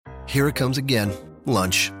Here it comes again.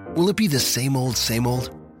 Lunch. Will it be the same old, same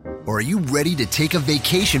old? Or are you ready to take a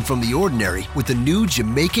vacation from the ordinary with the new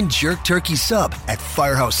Jamaican Jerk Turkey Sub at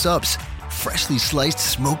Firehouse Subs? Freshly sliced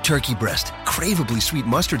smoked turkey breast, craveably sweet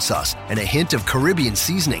mustard sauce, and a hint of Caribbean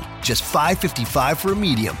seasoning. Just $5.55 for a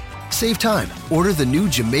medium. Save time. Order the new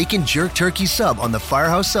Jamaican Jerk Turkey Sub on the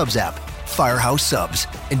Firehouse Subs app. Firehouse Subs.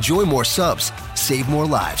 Enjoy more subs. Save more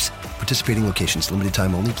lives. Participating locations. Limited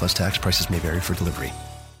time only, plus tax. Prices may vary for delivery.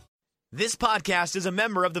 This podcast is a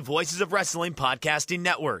member of the Voices of Wrestling Podcasting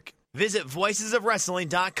Network. Visit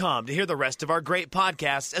voicesofwrestling.com to hear the rest of our great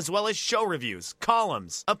podcasts, as well as show reviews,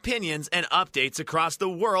 columns, opinions, and updates across the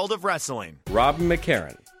world of wrestling. Robin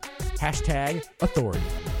McCarran. Hashtag authority.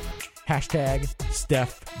 Hashtag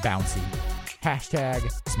Steph Bouncy. Hashtag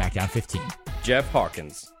SmackDown 15. Jeff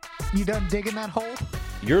Hawkins. You done digging that hole?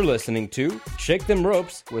 You're listening to Shake Them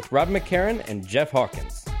Ropes with Robin McCarran and Jeff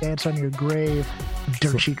Hawkins. Dance on your grave,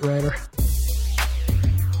 dirt sheet writer.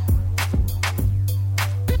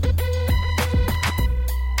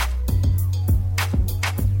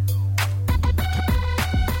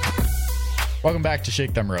 Welcome back to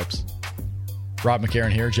Shake Them Ropes. Rob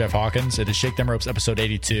McCarran here, Jeff Hawkins. It is Shake Them Ropes episode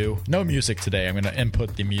 82. No music today. I'm going to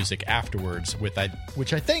input the music afterwards,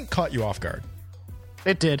 which I think caught you off guard.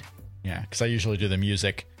 It did. Yeah, because I usually do the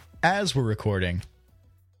music as we're recording.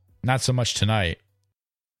 Not so much tonight.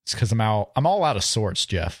 It's because I'm all out of sorts,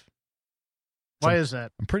 Jeff. Why is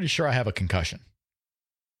that? I'm pretty sure I have a concussion.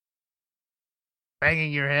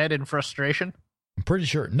 Banging your head in frustration? I'm pretty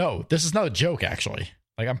sure. No, this is not a joke, actually.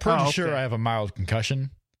 Like, I'm pretty sure I have a mild concussion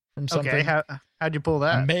from something. Okay, how'd you pull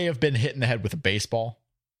that? I may have been hit in the head with a baseball.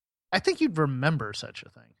 I think you'd remember such a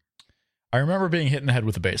thing. I remember being hit in the head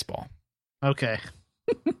with a baseball. Okay.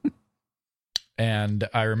 And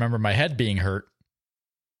I remember my head being hurt.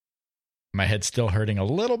 My head's still hurting a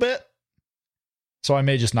little bit. So I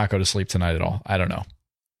may just not go to sleep tonight at all. I don't know.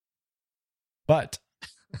 But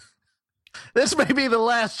this may be the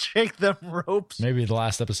last Shake Them Ropes. Maybe the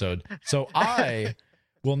last episode. So I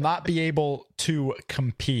will not be able to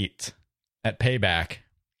compete at Payback.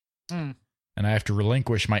 And I have to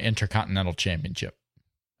relinquish my Intercontinental Championship.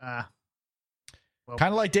 Kind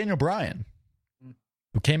of like Daniel Bryan,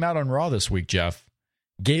 who came out on Raw this week, Jeff,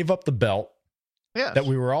 gave up the belt. Yes. That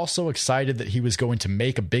we were all so excited that he was going to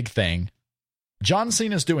make a big thing. John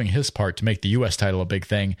Cena's doing his part to make the U.S. title a big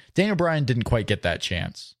thing. Daniel Bryan didn't quite get that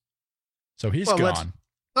chance. So he's gone.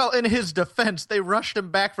 Well, in his defense, they rushed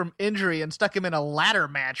him back from injury and stuck him in a ladder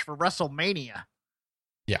match for WrestleMania.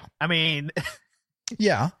 Yeah. I mean...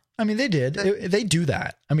 yeah. I mean, they did. They do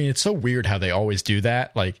that. I mean, it's so weird how they always do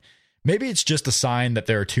that. Like, maybe it's just a sign that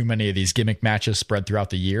there are too many of these gimmick matches spread throughout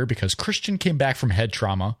the year, because Christian came back from head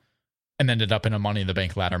trauma and ended up in a Money in the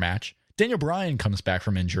Bank ladder match. Daniel Bryan comes back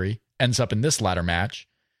from injury, ends up in this ladder match.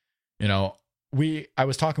 You know, I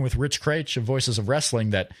was talking with Rich Craich of Voices of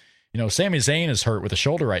Wrestling that, you know, Sami Zayn is hurt with a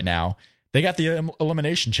shoulder right now. They got the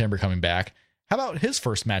Elimination Chamber coming back. How about his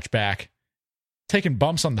first match back? Taking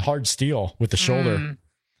bumps on the hard steel with the shoulder.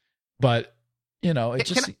 But, you know, it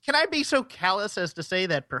just... Can I be so callous as to say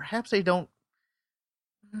that perhaps they don't...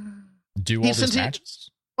 do all these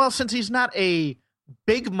matches? Well, since he's not a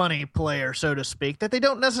big money player, so to speak, that they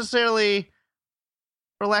don't necessarily,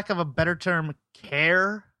 for lack of a better term,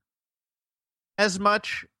 care as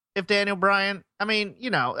much if Daniel Bryan,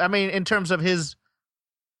 in terms of his,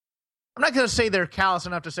 I'm not going to say they're callous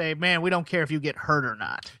enough to say, man, we don't care if you get hurt or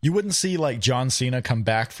not. You wouldn't see like John Cena come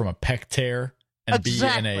back from a pec tear and be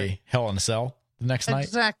in a Hell in a Cell the next night.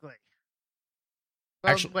 Exactly.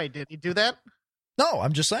 Well, actually, wait, did he do that? No,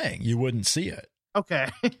 I'm just saying you wouldn't see it. Okay.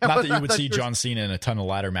 Not that you would see John Cena in a ton of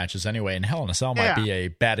ladder matches anyway, and Hell in a Cell might be a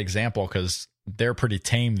bad example because they're pretty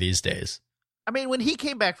tame these days. I mean, when he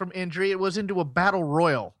came back from injury, it was into a battle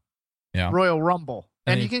royal. Yeah. Royal Rumble.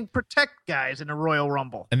 And you can protect guys in a Royal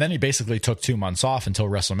Rumble. And then he basically took 2 months off until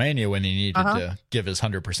WrestleMania when he needed to give his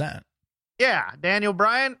 100%. Yeah. Daniel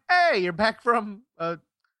Bryan, hey, you're back from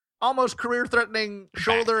almost career-threatening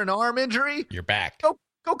shoulder and arm injury. You're back. Go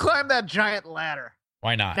climb that giant ladder.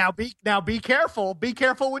 Why not? Now be careful. Be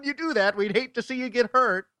careful when you do that. We'd hate to see you get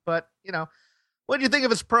hurt. But, you know, what do you think of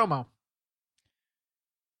his promo?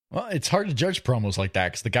 Well, it's hard to judge promos like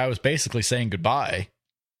that because the guy was basically saying goodbye.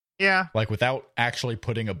 Yeah. Like without actually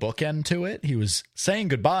putting a bookend to it. He was saying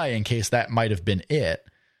goodbye in case that might have been it.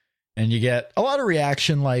 And you get a lot of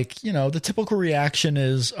reaction like, you know, the typical reaction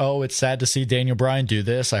is, oh, it's sad to see Daniel Bryan do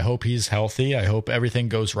this. I hope he's healthy. I hope everything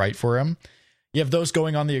goes right for him. You have those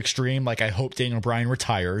going on the extreme, like I hope Daniel Bryan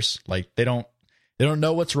retires. Like they don't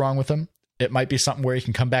know what's wrong with him. It might be something where he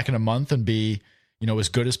can come back in a month and be, you know, as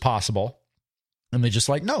good as possible. And they just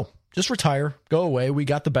like, no, just retire, go away. We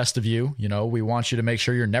got the best of you. You know, we want you to make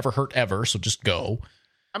sure you're never hurt ever. So just go.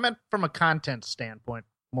 I meant from a content standpoint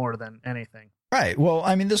more than anything. Right. Well,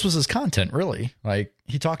 I mean, this was his content, really. Like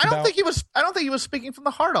he talked about. I don't think he was speaking from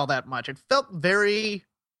the heart all that much. It felt very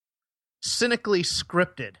cynically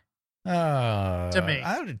scripted to me.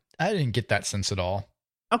 I didn't get that sense at all.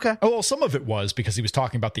 Okay. Oh, well, some of it was because he was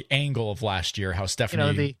talking about the angle of last year, how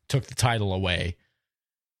Stephanie took the title away.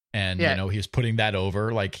 And, you know, he was putting that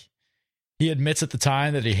over. Like, he admits at the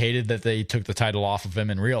time that he hated that they took the title off of him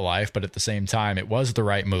in real life, but at the same time, it was the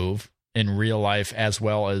right move in real life, as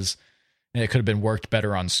well as it could have been worked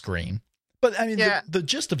better on screen. But, I mean, the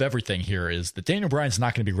gist of everything here is that Daniel Bryan's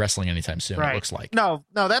not going to be wrestling anytime soon, it looks like. No,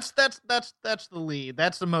 that's the lead.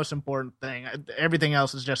 That's the most important thing. Everything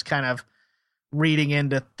else is just kind of reading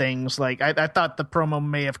into things. Like I thought the promo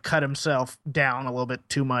may have cut himself down a little bit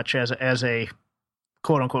too much as a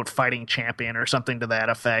quote unquote fighting champion or something to that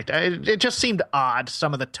effect. It just seemed odd,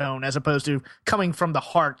 some of the tone, as opposed to coming from the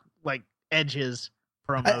heart like Edge's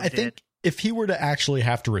promo I think if he were to actually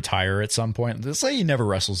have to retire at some point, let's say he never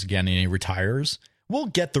wrestles again and he retires, we'll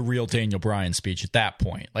get the real Daniel Bryan speech at that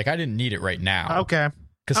point. Like I didn't need it right now. Okay.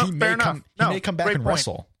 Because he may come back and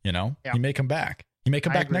wrestle, you know? Yeah. He may come back. He may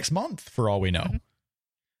come back next month for all we know.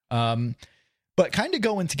 Mm-hmm. But kind of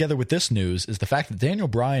going together with this news is the fact that Daniel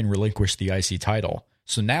Bryan relinquished the IC title.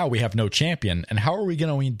 So now we have no champion. And how are we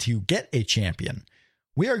going to get a champion?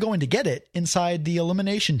 We are going to get it inside the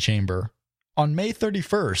Elimination Chamber. On May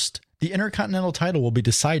 31st, the Intercontinental title will be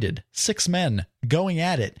decided. 6 men going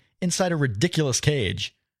at it inside a ridiculous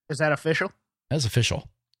cage. Is that official? That is official.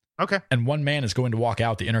 Okay. And 1 man is going to walk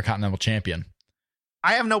out the Intercontinental Champion.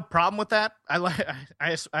 I have no problem with that. I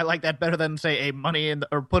like that better than say a money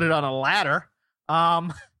or put it on a ladder. My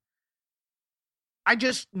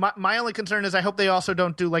only concern is I hope they also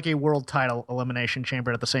don't do like a world title elimination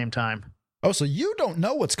chamber at the same time. Oh, so you don't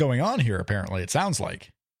know what's going on here? Apparently, it sounds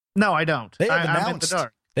like. No, I don't. I'm in the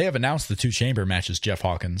dark. They have announced the 2 chamber matches, Jeff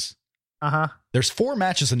Hawkins. There's 4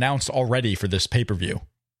 matches announced already for this pay-per-view.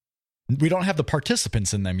 We don't have the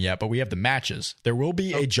participants in them yet, but we have the matches. There will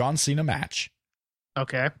be a John Cena match.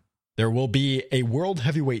 Okay. There will be a World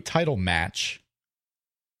Heavyweight title match.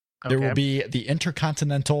 Okay. There will be the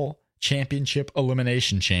Intercontinental Championship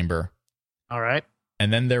Elimination Chamber. All right.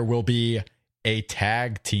 And then there will be a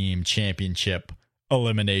Tag Team Championship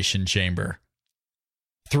Elimination Chamber.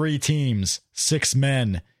 3 teams, 6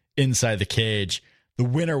 men inside the cage. The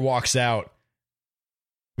winner walks out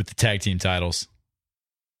with the tag team titles.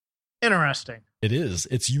 Interesting. It is.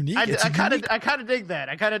 It's unique. I kind of dig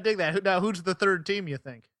that. Now, who's the third team? You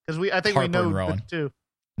think? Because I think Harper we know and Rowan. the 2.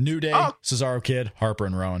 New Day, Cesaro Kid, Harper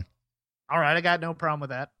and Rowan. All right, I got no problem with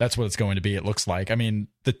that. That's what it's going to be. It looks like. I mean,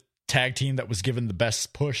 the tag team that was given the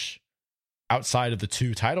best push outside of the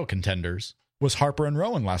 2 title contenders was Harper and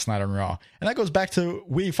Rowan last night on Raw, and that goes back to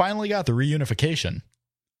we finally got the reunification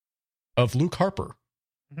of Luke Harper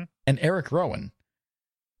and Eric Rowan.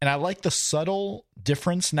 And I like the subtle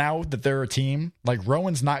difference now that they're a team. Like,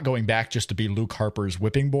 Rowan's not going back just to be Luke Harper's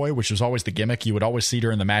whipping boy, which was always the gimmick. You would always see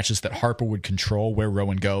during the matches that Harper would control where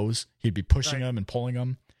Rowan goes. He'd be pushing him and pulling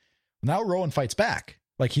him. Now Rowan fights back.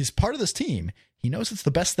 Like, he's part of this team. He knows it's the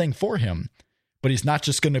best thing for him, but he's not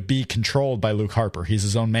just going to be controlled by Luke Harper. He's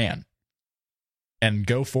his own man. And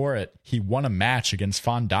go for it. He won a match against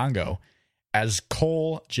Fandango as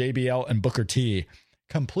Cole, JBL, and Booker T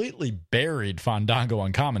completely buried Fandango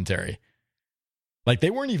on commentary. Like, they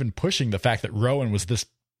weren't even pushing the fact that Rowan was this,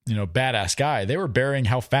 badass guy. They were burying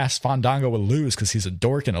how fast Fandango would lose because he's a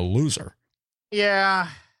dork and a loser. Yeah,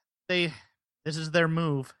 this is their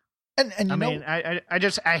move. And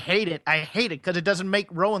I hate it. I hate it because it doesn't make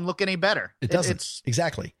Rowan look any better. It doesn't.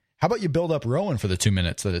 Exactly. How about you build up Rowan for the 2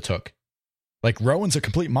 minutes that it took? Like, Rowan's a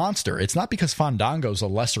complete monster. It's not because Fandango's a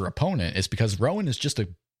lesser opponent. It's because Rowan is just a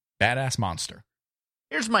badass monster.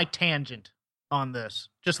 Here's my tangent on this,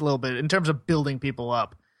 just a little bit, in terms of building people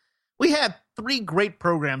up. We had 3 great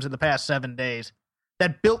programs in the past 7 days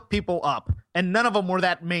that built people up, and none of them were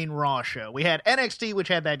that main Raw show. We had NXT, which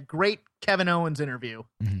had that great Kevin Owens interview.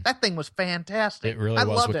 Mm-hmm. That thing was fantastic. It really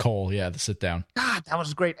was with Cole, the sit down. God, that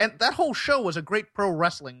was great. And that whole show was a great pro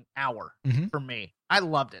wrestling hour for me. I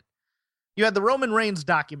loved it. You had the Roman Reigns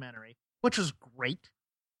documentary, which was great.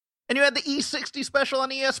 And you had the E60 special on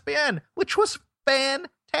ESPN, which was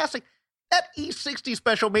fantastic. That E60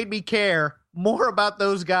 special made me care more about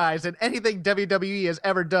those guys than anything WWE has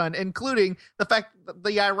ever done, including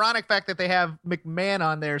the ironic fact that they have McMahon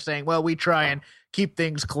on there saying, well, we try and keep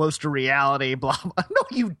things close to reality, blah, blah. No,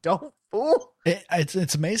 you don't, fool.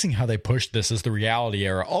 It's amazing how they pushed this as the reality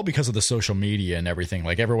era, all because of the social media and everything.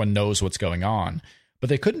 Like, everyone knows what's going on. but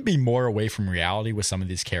they couldn't be more away from reality with some of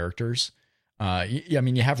these characters. I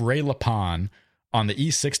mean, you have Ray Lapon on the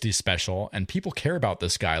E60 special, and people care about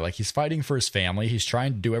this guy. Like, he's fighting for his family. He's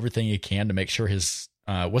trying to do everything he can to make sure his,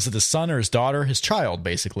 was it his son or his daughter? His child,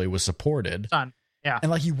 basically, was supported. Son, yeah.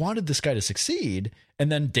 And, like, he wanted this guy to succeed.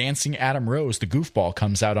 And then Dancing Adam Rose, the goofball,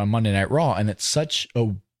 comes out on Monday Night Raw, and it's such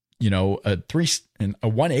a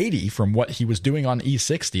 180 from what he was doing on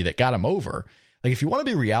E60 that got him over. Like, if you want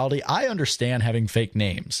to be reality, I understand having fake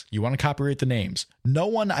names. You want to copyright the names. No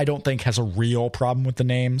one, I don't think, has a real problem with the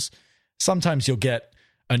names. Sometimes you'll get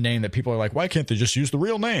a name that people are like, why can't they just use the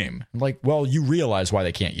real name? Like, well, you realize why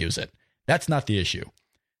they can't use it. That's not the issue.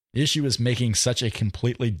 The issue is making such a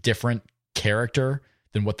completely different character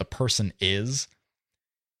than what the person is.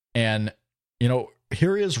 And,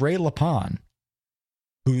 here is Ray Lapon,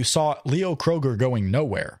 who saw Leo Kroger going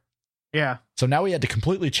nowhere. Yeah. So now he had to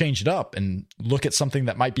completely change it up and look at something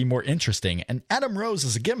that might be more interesting. And Adam Rose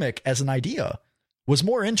as a gimmick, as an idea, was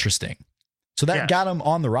more interesting. So that got him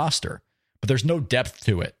on the roster. But there's no depth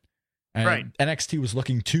to it. And right. NXT was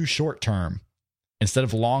looking too short term instead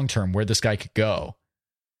of long term where this guy could go.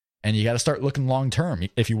 And you got to start looking long term.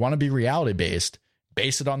 If you want to be reality based,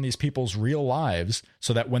 base it on these people's real lives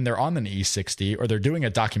so that when they're on the E60 or they're doing a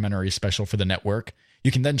documentary special for the network,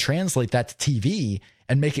 you can then translate that to TV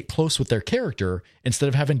and make it close with their character instead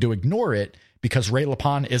of having to ignore it because Ray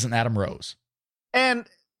Lapon isn't Adam Rose. And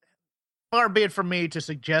far be it from me to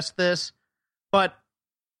suggest this, but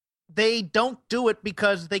they don't do it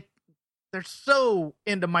because they're so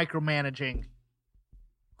into micromanaging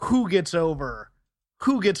who gets over,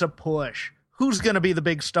 who gets a push, who's going to be the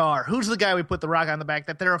big star, who's the guy we put the rock on the back,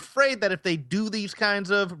 that they're afraid that if they do these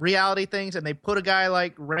kinds of reality things and they put a guy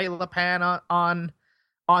like Ray Lapon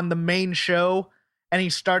on the main show and he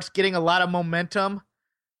starts getting a lot of momentum,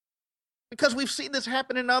 because we've seen this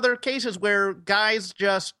happen in other cases where guys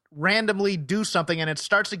just randomly do something and it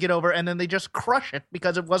starts to get over and then they just crush it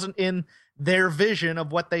because it wasn't in their vision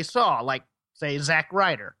of what they saw, like, say, Zack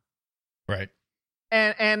Ryder. Right.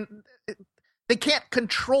 And they can't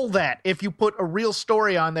control that if you put a real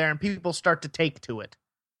story on there and people start to take to it.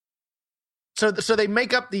 So they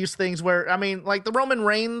make up these things where, I mean, like the Roman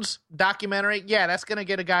Reigns documentary, yeah, that's going to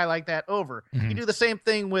get a guy like that over. Mm-hmm. You do the same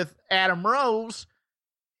thing with Adam Rose,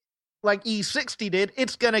 like E60 did,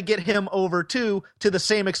 it's going to get him over too, to the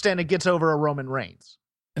same extent it gets over a Roman Reigns.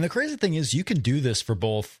 And the crazy thing is you can do this for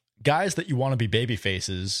both guys that you want to be baby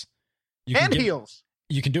faces and heels.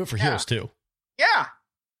 You can do it for heels too. Yeah.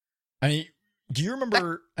 I mean, do you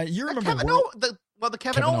remember? The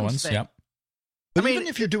Kevin Owens thing. Yep. But even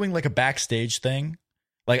if you're doing like a backstage thing,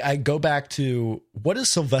 like I go back to what has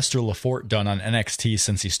Sylvester Lefort done on NXT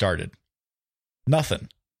since he started? Nothing.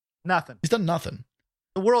 He's done nothing.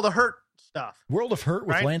 The World of Hurt stuff. World of Hurt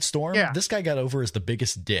with right? Lance Storm. Yeah. This guy got over as the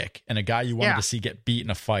biggest dick and a guy you wanted to see get beat in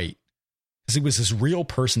a fight because he was his real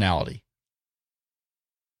personality.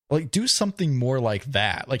 Like, do something more like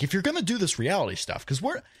that. Like, if you're going to do this reality stuff, because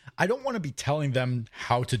I don't want to be telling them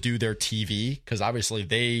how to do their TV, because obviously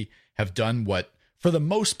they have done what, for the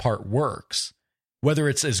most part, works. Whether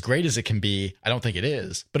it's as great as it can be, I don't think it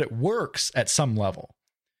is, but it works at some level.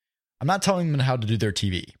 I'm not telling them how to do their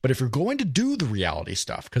TV, but if you're going to do the reality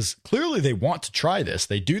stuff, because clearly they want to try this,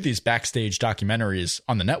 they do these backstage documentaries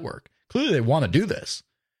on the network. Clearly they want to do this.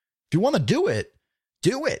 If you want to do it,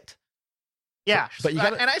 do it. Yeah, but you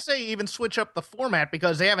gotta, and I say even switch up the format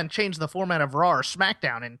because they haven't changed the format of Raw or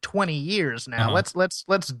SmackDown in 20 years now. Uh-huh.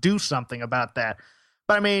 Let's do something about that.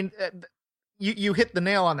 But I mean, you hit the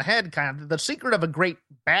nail on the head. Kind of the secret of a great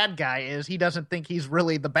bad guy is he doesn't think he's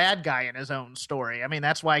really the bad guy in his own story. I mean,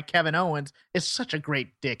 that's why Kevin Owens is such a great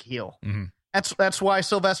dick heel. Mm-hmm. That's why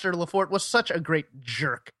Sylvester Lefort was such a great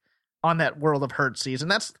jerk on that World of Hurt season.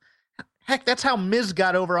 That's how Miz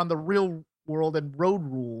got over on the Real World and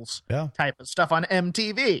Road Rules type of stuff on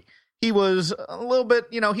MTV. He was a little bit,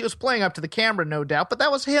 he was playing up to the camera, no doubt, but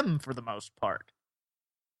that was him for the most part.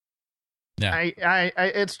 Yeah,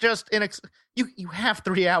 it's just you have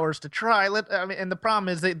 3 hours to try. And the problem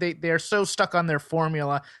is they're so stuck on their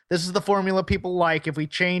formula. This is the formula people like. If we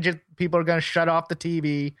change it, people are going to shut off the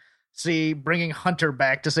TV. See, bringing Hunter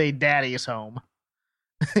back to say Daddy's home.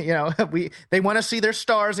 They want to see their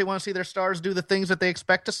stars. They want to see their stars do the things that they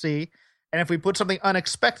expect to see. And if we put something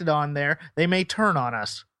unexpected on there, they may turn on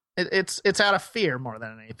us. It's out of fear more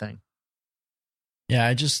than anything.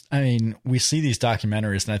 Yeah, we see these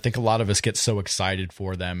documentaries, and I think a lot of us get so excited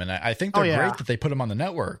for them. And I think they're great that they put them on the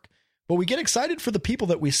network. But we get excited for the people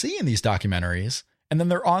that we see in these documentaries, and then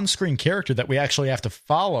their on-screen character that we actually have to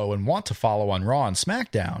follow and want to follow on Raw and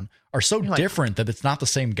SmackDown are so different that it's not the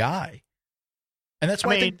same guy. And that's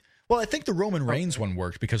why Well, I think the Roman Reigns one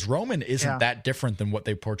worked because Roman isn't that different than what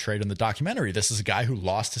they portrayed in the documentary. This is a guy who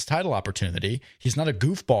lost his title opportunity. He's not a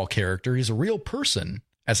goofball character. He's a real person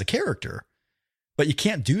as a character. But you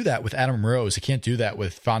can't do that with Adam Rose. You can't do that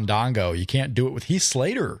with Fandango. You can't do it with Heath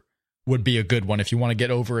Slater. Would be a good one if you want to get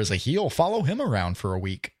over as a heel. Follow him around for a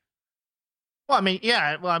week. Well, I mean,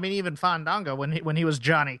 yeah. Well, I mean, even Fandango when he was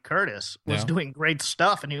Johnny Curtis was doing great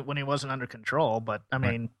stuff, and when he wasn't under control. But I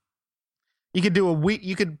mean, you could do a week.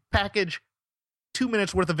 You could package 2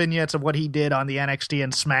 minutes worth of vignettes of what he did on the NXT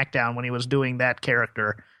and SmackDown when he was doing that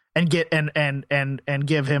character, and get and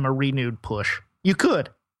give him a renewed push. You could,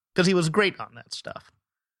 because he was great on that stuff.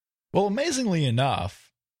 Well, amazingly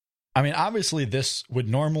enough, I mean, obviously this would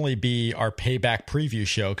normally be our Payback preview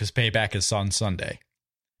show because Payback is on Sunday.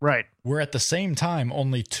 Right. We're at the same time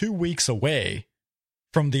only 2 weeks away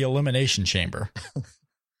from the Elimination Chamber.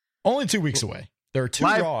 Only 2 weeks away. There are two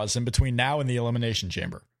Raws in between now and the Elimination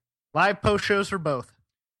Chamber. Live post shows for both.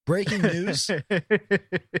 Breaking news.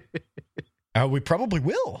 We probably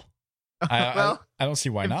will. I don't see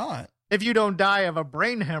why not. If you don't die of a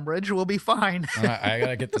brain hemorrhage, we'll be fine. I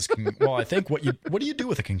gotta get this. Well, I think what do you do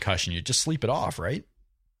with a concussion? You just sleep it off, right?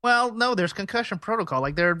 Well, no, there's concussion protocol.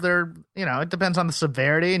 Like they're it depends on the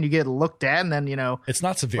severity, and you get looked at, and then it's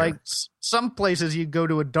not severe. Like some places, you go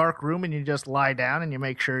to a dark room and you just lie down and you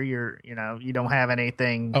make sure you don't have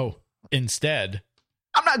anything. Oh, instead,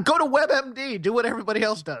 go to WebMD. Do what everybody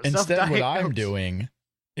else does. Instead, what I'm doing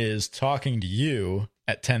is talking to you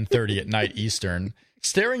at 10:30 at night Eastern.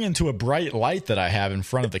 Staring into a bright light that I have in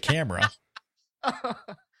front of the camera.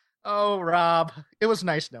 Oh, Rob, it was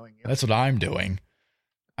nice knowing you. That's what I'm doing.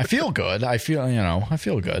 I feel good. I feel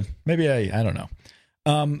good. Maybe I don't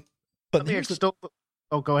know. But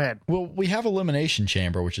go ahead. Well, we have Elimination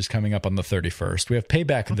Chamber, which is coming up on the 31st. We have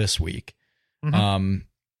Payback this week. Mm-hmm.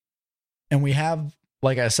 And we have,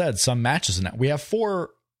 like I said, some matches announced. We have 4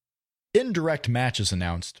 indirect matches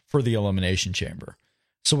announced for the Elimination Chamber.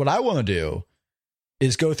 So what I want to do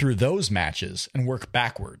is go through those matches and work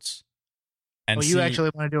backwards. And you actually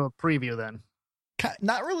want to do a preview then?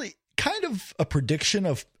 Not really, kind of a prediction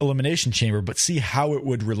of Elimination Chamber, but see how it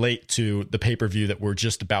would relate to the pay-per-view that we're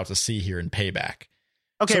just about to see here in Payback.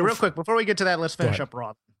 Okay, so real quick, before we get to that, let's finish up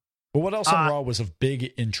Raw. Well, what else on Raw was of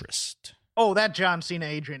big interest? Oh, that John Cena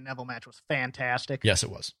Adrian Neville match was fantastic. Yes, it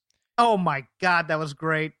was. Oh my God, that was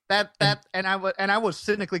great. And I was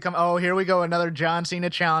cynically coming. Oh, here we go, another John Cena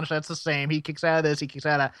challenge. That's the same. He kicks out of this. He kicks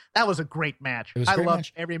out of that. Was a great match. I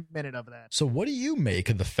loved every minute of that. So, what do you make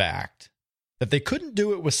of the fact that they couldn't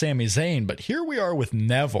do it with Sami Zayn, but here we are with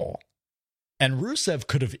Neville, and Rusev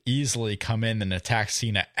could have easily come in and attacked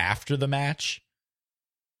Cena after the match,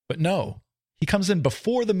 but no, he comes in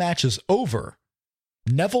before the match is over.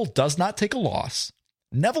 Neville does not take a loss.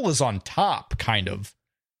 Neville is on top, kind of.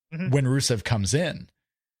 When Rusev comes in.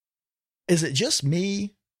 Is it just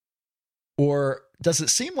me? Or does it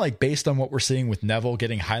seem like, based on what we're seeing with Neville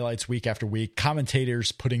getting highlights week after week,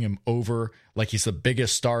 commentators putting him over like he's the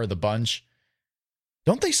biggest star of the bunch,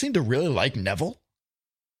 don't they seem to really like Neville?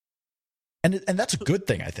 And that's a good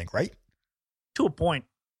thing, I think, right? To a point.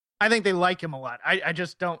 I think they like him a lot. I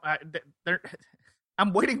just don't.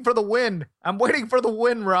 I'm waiting for the win. I'm waiting for the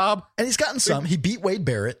win, Rob. And he's gotten some. He beat Wade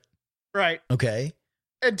Barrett. Right. Okay.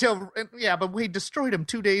 But we destroyed him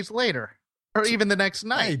 2 days later, or even the next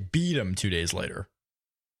night. I beat him 2 days later.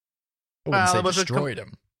 I wouldn't say destroyed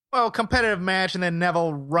him. Well, competitive match, and then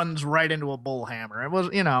Neville runs right into a bullhammer. It was,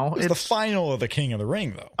 it's the final of the King of the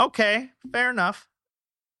Ring, though. Okay, fair enough.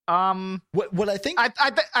 What I think,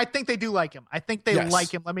 I think they do like him. I think they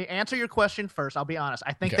like him. Let me answer your question first. I'll be honest.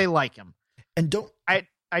 I think they like him, and I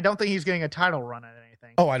don't think he's getting a title run at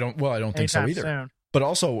anything. Oh, I don't think so either. Soon. But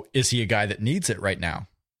also, is he a guy that needs it right now?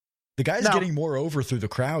 The guy's getting more over through the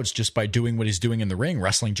crowds just by doing what he's doing in the ring,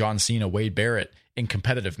 wrestling John Cena, Wade Barrett in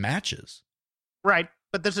competitive matches. Right.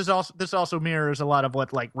 But this also mirrors a lot of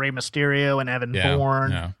what like Rey Mysterio and Evan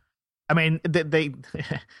Bourne. Yeah. I mean, they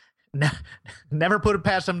never put it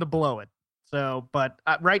past them to blow it. So, but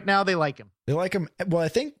right now they like him. They like him. Well, I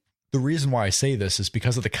think the reason why I say this is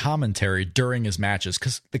because of the commentary during his matches,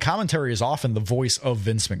 because the commentary is often the voice of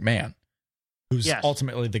Vince McMahon, who's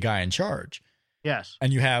ultimately the guy in charge. Yes.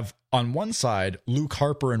 And you have on one side Luke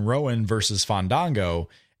Harper and Rowan versus Fandango,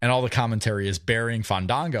 and all the commentary is burying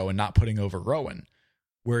Fandango and not putting over Rowan.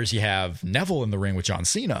 Whereas you have Neville in the ring with John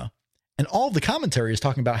Cena, and all the commentary is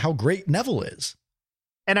talking about how great Neville is.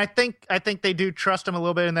 And I think they do trust him a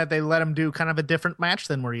little bit in that they let him do kind of a different match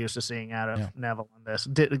than we're used to seeing out of Neville in this.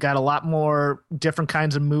 Got a lot more different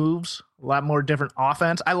kinds of moves, a lot more different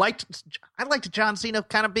offense. I liked John Cena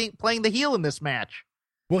kind of playing the heel in this match.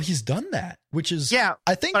 Well, he's done that, which is, Yeah,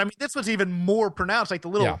 I think. But I mean, this was even more pronounced, like the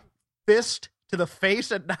little fist to the face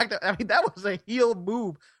that knocked out. I mean, that was a heel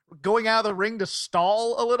move. Going out of the ring to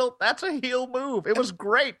stall a little, that's a heel move. It was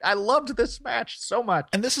great. I loved this match so much.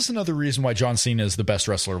 And this is another reason why John Cena is the best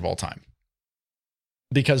wrestler of all time.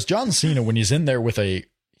 Because John Cena, when he's in there with a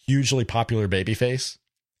hugely popular babyface,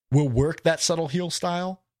 will work that subtle heel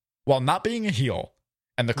style while not being a heel.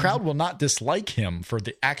 And the crowd will not dislike him for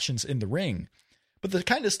the actions in the ring. But the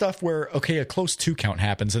kind of stuff where, okay, a close 2 count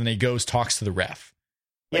happens and then he goes, talks to the ref.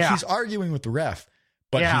 Like he's arguing with the ref,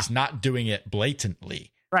 but he's not doing it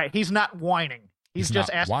blatantly. Right. He's not whining. He's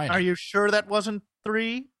just asking, whining. Are you sure that wasn't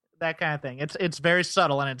 3? That kind of thing. It's very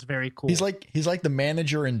subtle and it's very cool. He's like the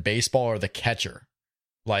manager in baseball or the catcher.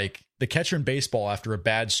 Like the catcher in baseball, after a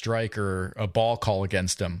bad strike or a ball call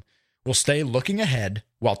against him, will stay looking ahead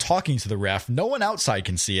while talking to the ref. No one outside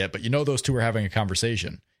can see it, but you know those two are having a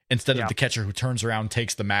conversation. Instead of the catcher who turns around,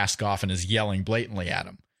 takes the mask off, and is yelling blatantly at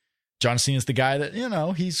him. John Cena's the guy that,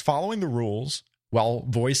 he's following the rules while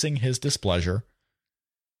voicing his displeasure.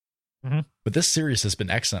 Mm-hmm. But this series has been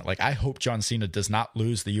excellent. Like, I hope John Cena does not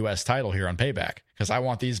lose the U.S. title here on Payback, because I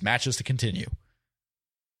want these matches to continue.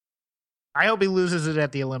 I hope he loses it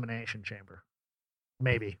at the Elimination Chamber.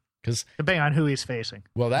 Maybe. Because depending on who he's facing.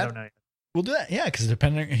 Well, we'll do that. Yeah, because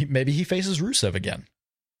maybe he faces Rusev again.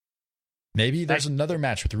 Maybe there's another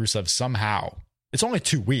match with Rusev somehow. It's only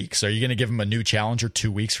 2 weeks. Are you going to give him a new challenger 2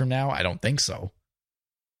 weeks from now? I don't think so.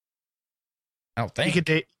 I don't think.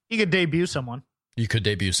 You could debut someone. You could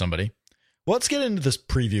debut somebody. Well, let's get into this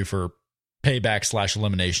preview for Payback /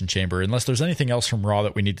 Elimination Chamber, unless there's anything else from Raw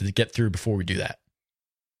that we need to get through before we do that.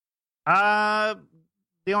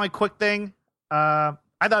 The only quick thing, I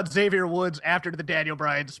thought Xavier Woods after the Daniel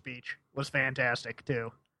Bryan speech was fantastic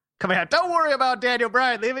too. Coming out, don't worry about Daniel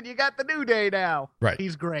Bryan leaving. You got the New Day now. Right.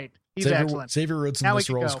 He's great. He's excellent. Xavier Woods in this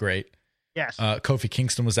role is great. Yes. Kofi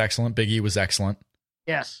Kingston was excellent. Big E was excellent.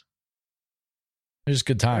 Yes. There's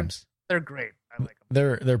good times. They're great. I like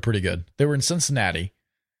them. They're pretty good. They were in Cincinnati.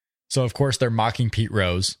 So, of course, they're mocking Pete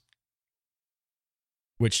Rose,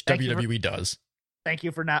 which WWE does. Thank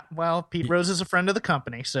you for not... Well, Pete Rose is a friend of the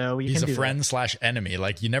company, so he's a friend / enemy.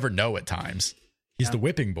 Like, you never know at times. He's the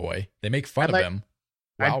whipping boy. They make fun of him.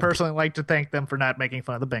 I'd personally like to thank them for not making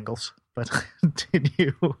fun of the Bengals, but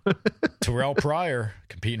continue. Terrell Pryor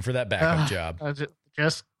competing for that backup job.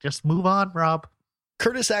 Just move on, Rob.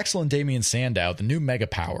 Curtis Axel and Damian Sandow, the new Mega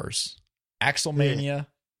Powers, Axelmania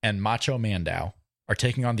and Macho Mandow, are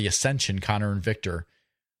taking on the Ascension, Connor and Victor,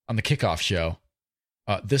 on the kickoff show.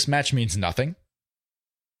 This match means nothing.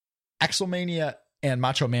 Axelmania and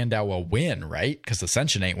Macho Mandow will win, right? Because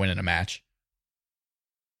Ascension ain't winning a match.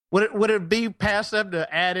 Would it be past them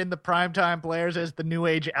to add in the primetime players as the New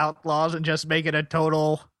Age Outlaws and just make it a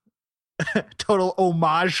total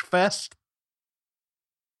homage fest?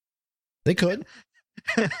 They could.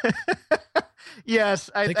 Yes,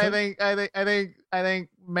 I think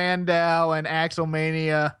Mandow and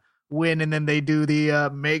Axelmania win, and then they do the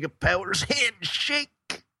Mega Powers handshake.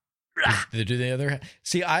 They do the other.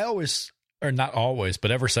 See, I always, or not always,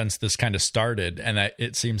 but ever since this kind of started, and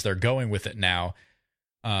it seems they're going with it now.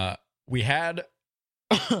 We had,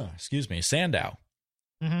 Sandow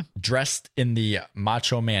dressed in the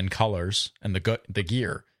Macho Man colors and the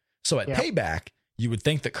gear. So at Payback, you would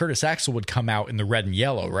think that Curtis Axel would come out in the red and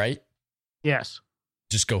yellow, right? Yes.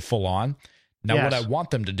 Just go full on. Now, what I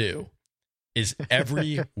want them to do is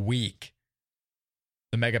every week,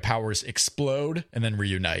 the Mega Powers explode and then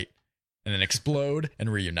reunite, and then explode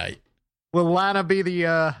and reunite. Will Lana be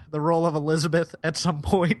the role of Elizabeth at some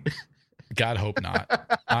point? God, hope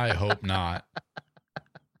not. I hope not.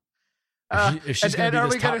 If she's going to be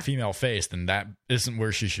this top female face, then that isn't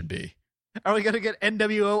where she should be. Are we going to get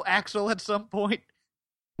NWO Axel at some point?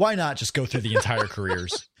 Why not just go through the entire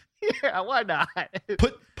careers? Yeah, why not?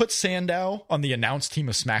 Put Sandow on the announce team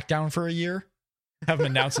of SmackDown for a year. Have him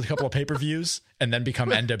announce a couple of pay-per-views and then become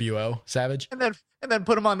NWO Savage. And then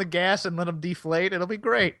put him on the gas and let him deflate. It'll be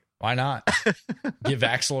great. Why not? Give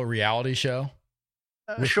Axel a reality show.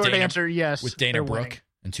 Short answer, yes. With Dana Brooke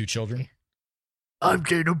and 2 children. I'm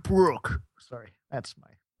Dana Brooke. Sorry, that's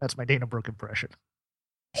my Dana Brooke impression.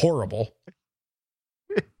 Horrible.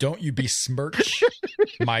 Don't you besmirch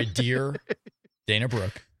my dear Dana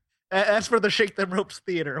Brooke. That's for the Shake Them Ropes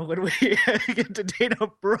Theater when we get to Dana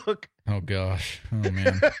Brooke. Oh, gosh. Oh,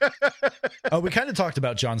 man. We kind of talked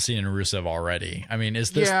about John Cena and Rusev already. I mean,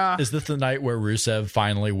 is this the night where Rusev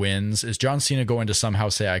finally wins? Is John Cena going to somehow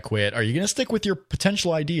say, I quit? Are you going to stick with your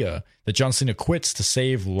potential idea that John Cena quits to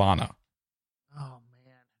save Lana? Oh,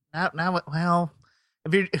 man. Now, well,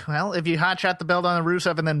 if you hotshot the belt on the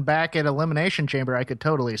Rusev and then back at Elimination Chamber, I could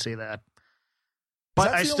totally see that.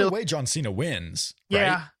 But that's the only way John Cena wins. Right?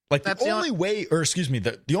 Yeah. Like the only way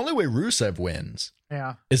Rusev wins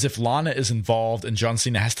is if Lana is involved and John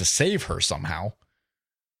Cena has to save her somehow.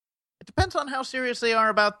 It depends on how serious they are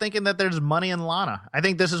about thinking that there's money in Lana. I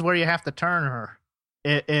think this is where you have to turn her.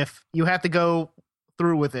 If you have to go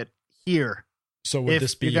through with it here. So would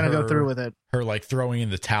this be you're going to go through with it? Her like throwing in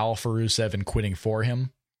the towel for Rusev and quitting for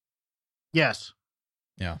him? Yes.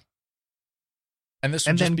 Yeah. And this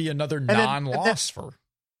would just be another non-loss for.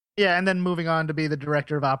 Yeah, and then moving on to be the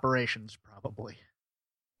director of operations, probably.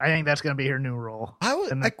 I think that's going to be her new role.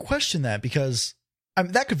 I question that because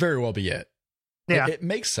that could very well be it. Yeah. It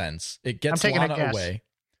makes sense. It gets Lana away.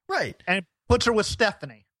 Right. And it puts her with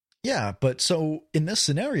Stephanie. Yeah, but so in this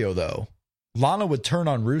scenario, though, Lana would turn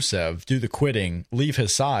on Rusev, do the quitting, leave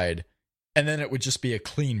his side, and then it would just be a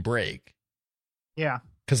clean break. Yeah.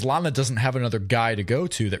 Because Lana doesn't have another guy to go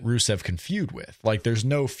to that Rusev can feud with. Like, there's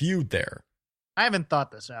no feud there. I haven't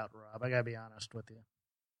thought this out, Rob. I got to be honest with you.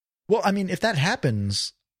 Well, I mean, if that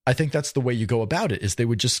happens, I think that's the way you go about it, is they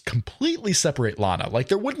would just completely separate Lana. Like,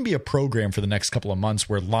 there wouldn't be a program for the next couple of months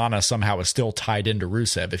where Lana somehow is still tied into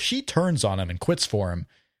Rusev. If she turns on him and quits for him,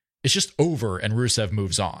 it's just over and Rusev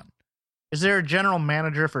moves on. Is there a general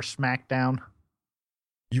manager for SmackDown?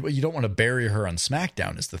 You don't want to bury her on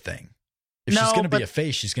SmackDown is the thing. If she's going to be a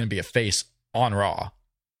face, she's going to be a face on Raw.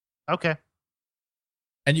 Okay.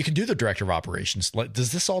 And you can do the director of operations.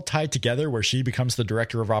 Does this all tie together where she becomes the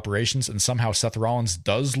director of operations and somehow Seth Rollins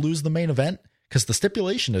does lose the main event? Because the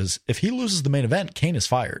stipulation is if he loses the main event, Kane is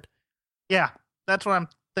fired. Yeah, that's what I'm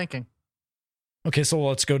thinking. Okay, so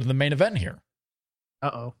let's go to the main event here.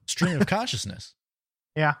 Uh-oh. Stream of consciousness.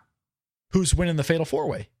 Yeah. Who's winning the Fatal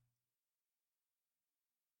 4-Way?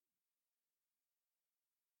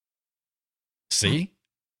 See?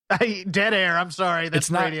 Dead air. I'm sorry. That's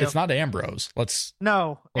radio. It's not Ambrose. Let's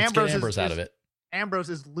get Ambrose out of it. Ambrose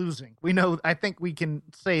is losing. We know. I think we can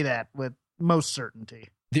say that with most certainty.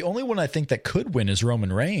 The only one I think that could win is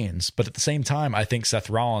Roman Reigns, but at the same time, I think Seth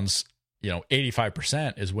Rollins,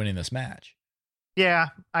 85% is winning this match. Yeah,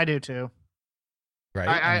 I do too.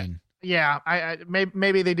 Right?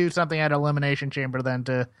 Maybe they do something at Elimination Chamber then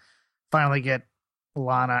to finally get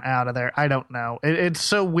Lana out of there. I don't know. It's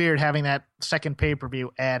so weird having that second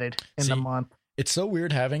pay-per-view added in the month. It's so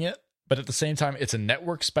weird having it, but at the same time, it's a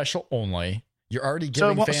network special only. You're already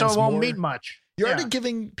giving fans so it won't more, mean much. You're already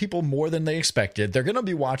giving people more than they expected. They're going to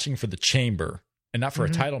be watching for the Chamber and not for a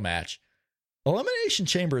title match. Elimination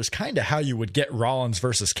Chamber is kind of how you would get Rollins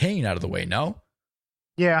versus Kane out of the way, no?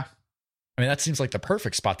 Yeah. I mean, that seems like the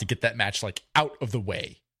perfect spot to get that match out of the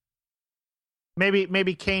way.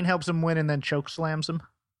 Maybe Kane helps him win and then choke slams him.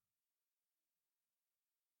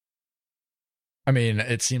 I mean,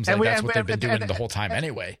 it seems like that's what they've been doing the whole time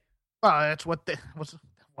anyway. Well, that's what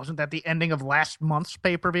wasn't that the ending of last month's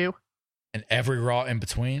pay-per-view? And every Raw in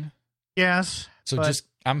between? Yes. So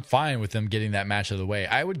I'm fine with them getting that match out of the way.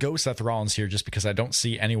 I would go Seth Rollins here just because I don't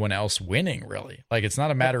see anyone else winning, really. Like, it's not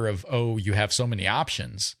a matter of, you have so many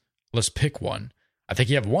options. Let's pick one. I think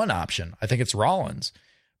you have one option. I think it's Rollins.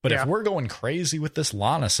 But if we're going crazy with this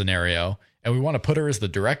Lana scenario and we want to put her as the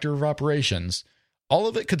director of operations, all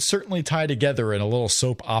of it could certainly tie together in a little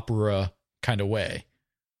soap opera kind of way.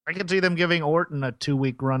 I could see them giving Orton a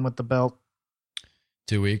 2-week run with the belt.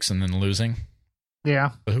 2 weeks and then losing?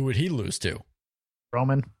 Yeah. But who would he lose to?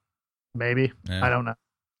 Roman, maybe. Yeah. I don't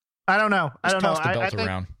know. Just toss the belt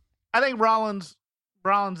around. I think Rollins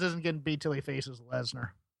isn't getting beat till he faces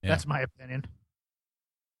Lesnar. Yeah. That's my opinion.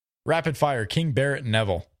 Rapid fire, King Barrett and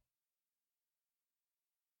Neville.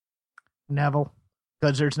 Neville,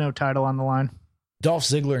 because there's no title on the line. Dolph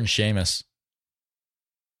Ziggler and Sheamus.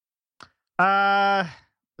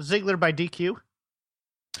 Ziggler by DQ.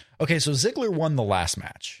 Okay, so Ziggler won the last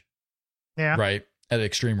match. Yeah. Right, at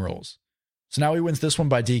Extreme Rules. So now he wins this one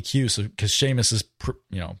by DQ, so because Sheamus is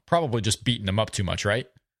probably just beating him up too much, right?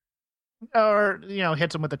 Or,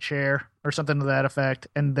 hits him with a chair or something to that effect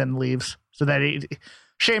and then leaves. So that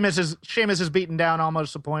Sheamus is beaten down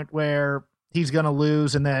almost to the point where he's going to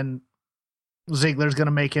lose, and then Ziggler's going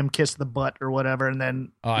to make him kiss the butt or whatever, and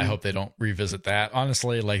then... I hope they don't revisit that.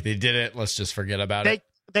 Honestly, they did it. Let's just forget about it.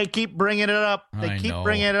 They keep bringing it up.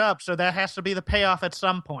 Bringing it up, so that has to be the payoff at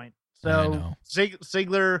some point. So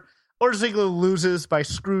Ziggler loses by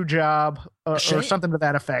screw job or something to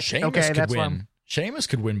that effect. Sheamus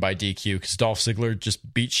could win by DQ because Dolph Ziggler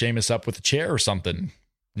just beat Sheamus up with a chair or something,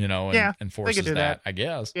 and forces that, I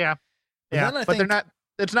guess. Yeah. But they're not.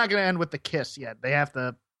 It's not going to end with the kiss yet. They have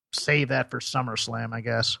to save that for SummerSlam, I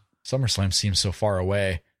guess. SummerSlam seems so far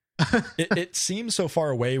away. it seems so far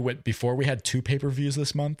away before we had 2 pay-per-views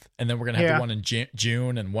this month, and then we're going to have the one in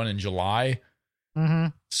June and one in July. Mm-hmm.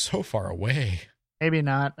 So far away. Maybe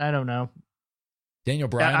not. I don't know. Daniel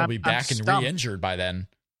Bryan will be back and re-injured by then.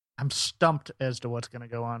 I'm stumped as to what's going to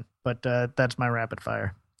go on, but that's my rapid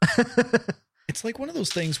fire. It's like one of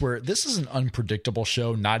those things where this is an unpredictable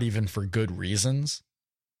show, not even for good reasons.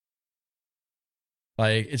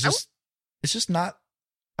 Like, it's just not,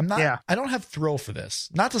 I don't have thrill for this.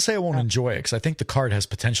 Not to say I won't enjoy it, because I think the card has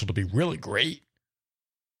potential to be really great.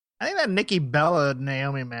 I think that Nikki Bella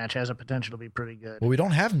Naomi match has a potential to be pretty good. Well, we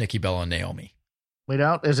don't have Nikki Bella and Naomi. We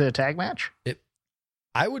don't? Is it a tag match?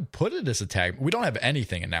 I would put it as a tag. We don't have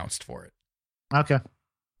anything announced for it. Okay.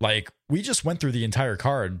 Like, we just went through the entire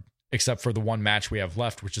card, except for the one match we have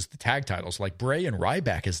left, which is the tag titles. Like, Bray and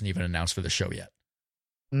Ryback isn't even announced for the show yet.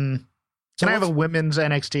 Can I have a women's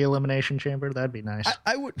NXT Elimination Chamber? That'd be nice.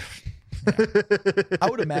 I would. I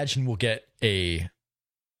would imagine we'll get a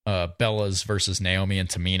Bellas versus Naomi and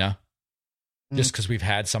Tamina, just because we've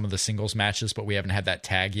had some of the singles matches, but we haven't had that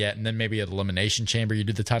tag yet. And then maybe at Elimination Chamber, you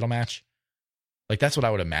do the title match. Like, that's what I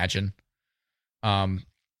would imagine.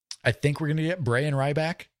 I think we're gonna get Bray and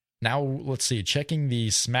Ryback. Now, let's see. Checking the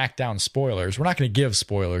SmackDown spoilers. We're not going to give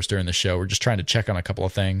spoilers during the show. We're just trying to check on a couple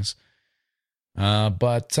of things.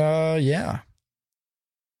 Yeah.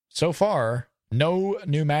 So far, no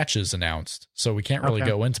new matches announced, so we can't really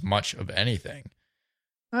go into much of anything.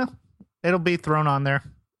 Well, it'll be thrown on there,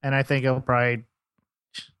 and I think it'll probably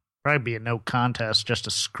be a no contest just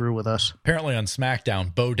to screw with us. Apparently on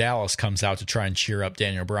SmackDown, Bo Dallas comes out to try and cheer up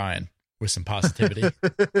Daniel Bryan with some positivity.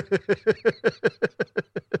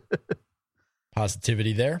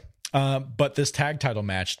 Positivity there. But this tag title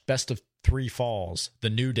match, best of 3 falls, the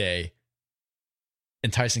New Day,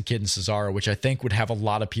 and Tyson Kidd and Cesaro, which I think would have a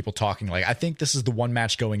lot of people talking. Like, I think this is the one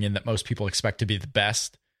match going in that most people expect to be the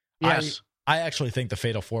best. Yes. I actually think the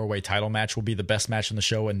Fatal 4-Way title match will be the best match in the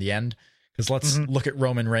show in the end. Because let's look at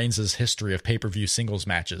Roman Reigns' history of pay-per-view singles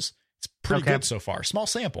matches. It's pretty good so far. Small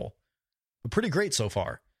sample, but pretty great so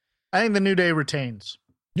far. I think the New Day retains.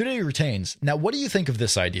 New Day retains. Now, what do you think of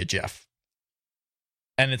this idea, Jeff?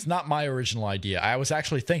 And it's not my original idea. I was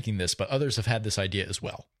actually thinking this, but others have had this idea as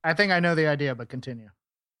well. I think I know the idea, but continue.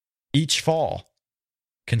 Each fall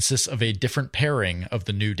consists of a different pairing of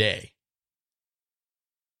the New Day.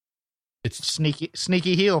 It's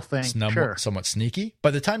sneaky heel thing. Somewhat sneaky.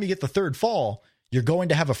 By the time you get the third fall, you're going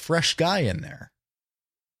to have a fresh guy in there.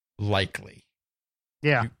 Likely.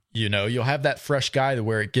 Yeah. You'll have that fresh guy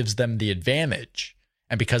where it gives them the advantage.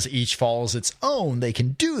 And because each fall is its own, they can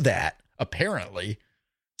do that. Apparently,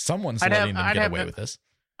 someone's letting them get away with this.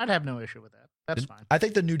 I'd have no issue with that. That's fine. I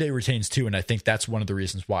think the New Day retains too, and I think that's one of the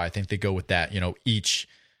reasons why I think they go with that. Each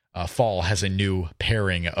fall has a new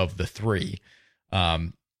pairing of the 3.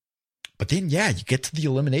 But then, you get to the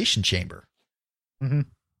Elimination Chamber. Mm-hmm.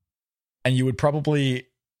 And you would probably,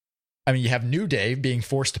 you have New Day being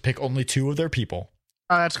forced to pick only 2 of their people.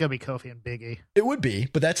 Oh, that's going to be Kofi and Big E. It would be,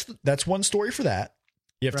 but that's one story for that.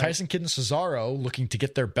 You have Tyson Kidd and Cesaro looking to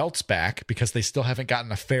get their belts back because they still haven't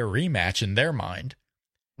gotten a fair rematch in their mind.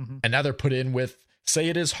 Mm-hmm. And now they're put in with, say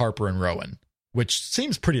it is Harper and Rowan, which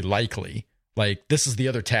seems pretty likely. Like, this is the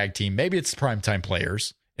other tag team. Maybe it's primetime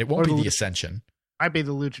players. It won't be the Ascension. Might be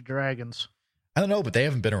the Lucha Dragons. I don't know, but they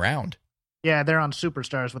haven't been around. Yeah, they're on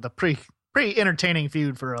Superstars with a pretty entertaining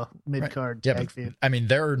feud for a mid-card tag feud.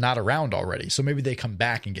 They're not around already, so maybe they come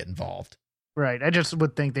back and get involved. Right. I just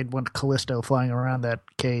would think they'd want Kalisto flying around that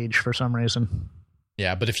cage for some reason.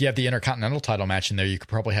 Yeah, but if you have the Intercontinental title match in there, you could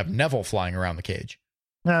probably have Neville flying around the cage.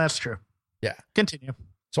 No, that's true. Yeah. Continue.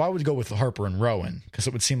 So I would go with Harper and Rowan because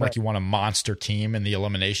it would seem like you want a monster team in the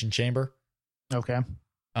Elimination Chamber. Okay.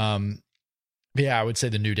 Yeah, I would say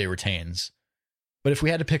the New Day retains. But if we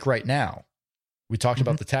had to pick right now, we talked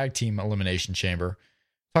about the tag team Elimination Chamber,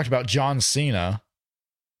 talked about John Cena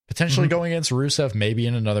potentially going against Rusev, maybe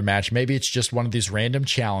in another match. Maybe it's just one of these random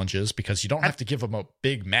challenges because you don't have to give him a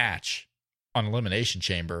big match on Elimination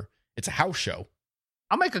Chamber. It's a house show.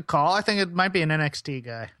 I'll make a call. I think it might be an NXT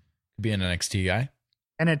guy. Could be an NXT guy.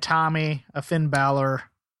 And a Tommy, a Finn Balor.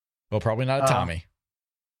 Well, probably not a Tommy.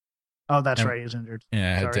 Oh, that's right. He's injured.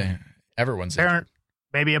 Yeah, everyone's injured.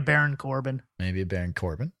 Maybe a Baron Corbin.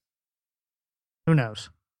 Who knows?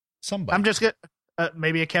 Somebody. I'm just good.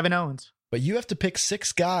 Maybe a Kevin Owens. But you have to pick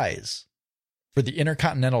 6 guys for the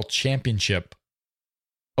Intercontinental Championship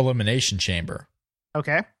Elimination Chamber.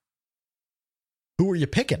 Okay. Who are you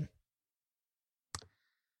picking?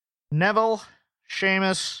 Neville,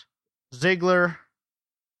 Sheamus, Ziggler,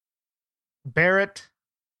 Barrett,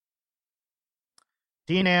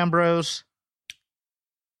 Dean Ambrose,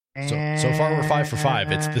 So far we're 5 for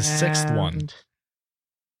 5. It's the sixth one.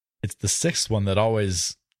 It's the sixth one that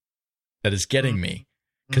is getting me.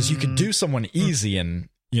 Because you could do someone easy and,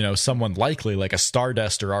 someone likely like a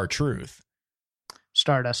Stardust or R-Truth.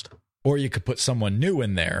 Stardust. Or you could put someone new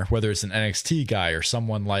in there, whether it's an NXT guy or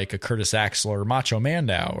someone like a Curtis Axel or Macho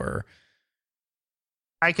Mandow. Or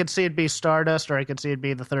I could see it be Stardust, or I could see it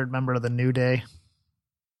be the third member of the New Day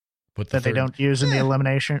they don't use in the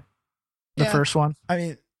elimination. The first one. I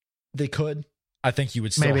mean, they could. I think you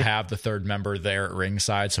would still have the third member there at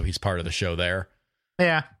ringside, so he's part of the show there.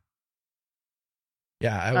 Yeah.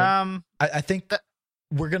 Yeah. I think that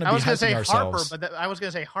we're going to be hyping ourselves. I was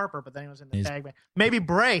going to say Harper, but then he was in the tag match. Maybe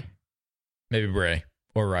Bray. Maybe Bray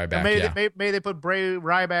or Ryback. Maybe they put Bray,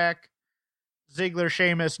 Ryback, Ziggler,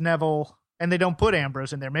 Sheamus, Neville, and they don't put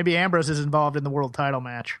Ambrose in there. Maybe Ambrose is involved in the world title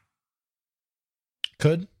match.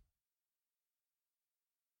 Could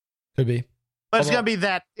be. But it's gonna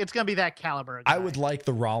be that caliber. I would like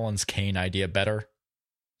the Rollins Kane idea better.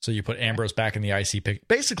 So you put Ambrose back in the IC pick.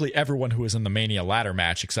 Basically, everyone who was in the Mania ladder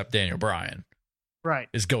match except Daniel Bryan, right,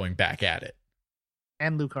 is going back at it.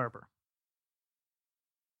 And Luke Harper,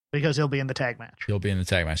 because he'll be in the tag match. He'll be in the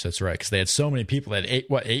tag match. That's right. Because they had so many people. They had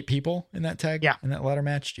 8 people in that tag? Yeah. In that ladder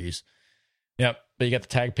match? Jeez. Yep. But you got the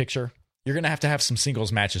tag picture. You're going to have some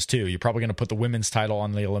singles matches too. You're probably going to put the women's title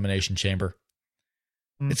on the Elimination Chamber.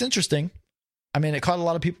 It's interesting. I mean, it caught a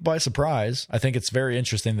lot of people by surprise. I think it's very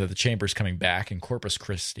interesting that the Chamber's coming back in Corpus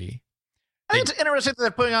Christi. I think it's interesting that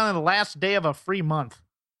they're putting on the last day of a free month.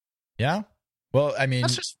 Yeah. Well, I mean,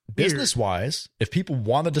 business-wise, if people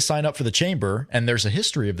wanted to sign up for the Chamber, and there's a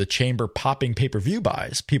history of the Chamber popping pay-per-view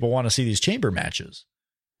buys, people want to see these Chamber matches.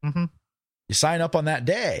 Mm-hmm. You sign up on that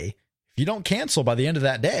day. If you don't cancel by the end of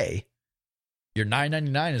that day, your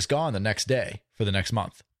 $9.99 is gone the next day for the next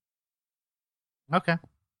month. Okay.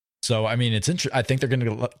 So, I mean, it's interesting. I think they're going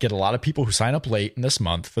to get a lot of people who sign up late in this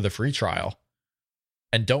month for the free trial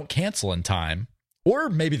and don't cancel in time. Or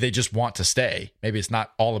maybe they just want to stay. Maybe it's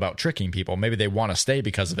not all about tricking people. Maybe they want to stay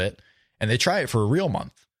because of it, and they try it for a real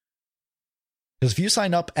month. Because if you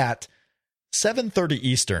sign up at 7:30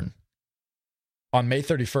 Eastern on May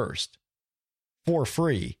 31st for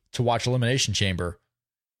free to watch Elimination Chamber,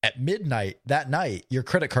 at midnight that night, your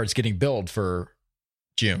credit card's getting billed for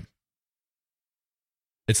June.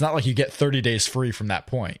 It's not like you get 30 days free from that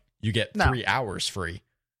point. You get 3 hours free.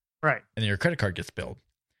 Right. And then your credit card gets billed.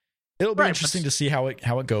 It'll be interesting to see how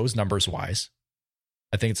it goes numbers wise.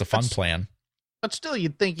 I think it's a fun plan. But still,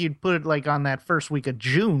 you'd think you'd put it like on that first week of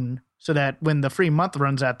June so that when the free month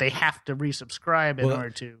runs out, they have to resubscribe in order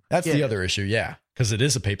to. That's the other issue, yeah. Because it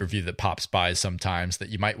is a pay-per-view that pops by sometimes that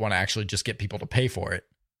you might want to actually just get people to pay for it.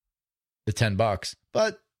 The $10.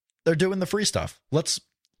 But they're doing the free stuff. Let's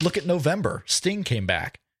look at November. Sting came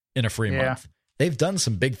back in a free month. They've done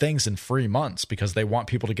some big things in free months because they want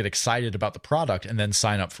people to get excited about the product and then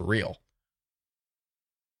sign up for real.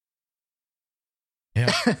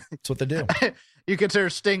 Yeah, that's what they do. You consider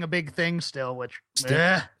Sting a big thing still, which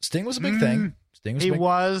Sting was a big thing. He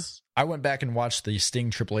was. I went back and watched the Sting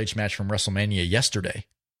Triple H match from WrestleMania yesterday.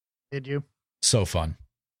 Did you? So fun.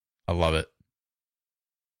 I love it.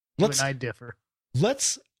 You and I differ.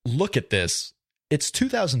 Let's look at this. It's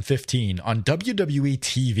 2015 on WWE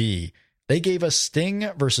TV. They gave us Sting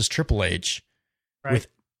versus Triple H with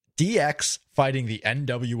DX fighting the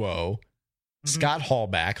NWO, Scott Hall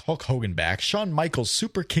back, Hulk Hogan back, Shawn Michaels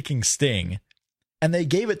super kicking Sting, and they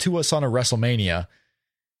gave it to us on a WrestleMania,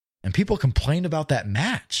 and people complained about that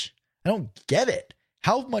match. I don't get it.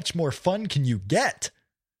 How much more fun can you get?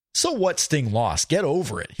 So what, Sting lost? Get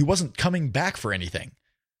over it. He wasn't coming back for anything.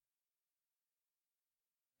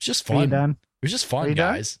 It's just fun. Are you done? It was just fun,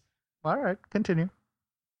 guys. All right, continue.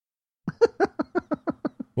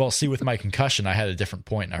 Well, see, with my concussion, I had a different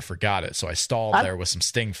point and I forgot it, so I stalled there with some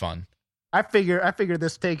Sting fun. I figure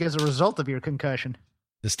this take is a result of your concussion.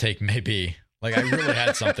 This take may be. Like, I really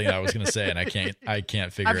had something I was going to say, and I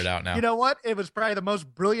can't figure it out now. You know what? It was probably the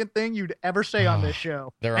most brilliant thing you'd ever say on this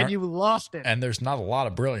show, and you lost it. And there's not a lot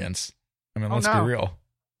of brilliance. I mean, let's be real.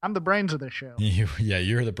 I'm the brains of this show.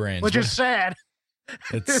 You're the brains. Which is sad.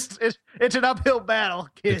 It's an uphill battle,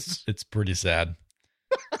 kids. It's pretty sad.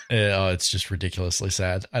 It's just ridiculously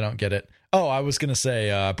sad. I don't get it. Oh, I was going to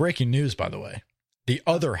say, breaking news, by the way. The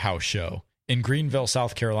other house show in Greenville,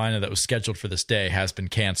 South Carolina that was scheduled for this day has been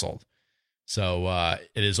canceled. So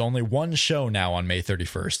it is only one show now on May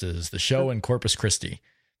 31st. It is the show in Corpus Christi.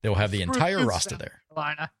 They will have the entire roster there.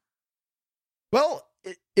 Carolina. Well,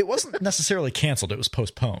 it wasn't necessarily canceled. It was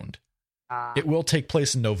postponed. It will take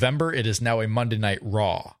place in November. It is now a Monday Night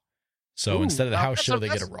Raw. So instead of the house show, they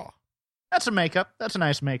get a Raw. That's a makeup. That's a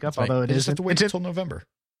nice makeup, Right. although it isn't. isn't. Have to wait until November.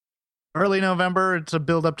 Early November, it's a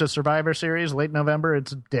build up to Survivor Series. Late November,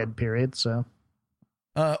 it's a dead period. So,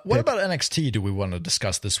 what about NXT? Do we want to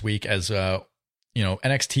discuss this week? As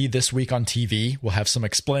NXT this week on TV will have some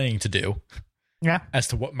explaining to do. Yeah, as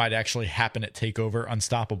to what might actually happen at TakeOver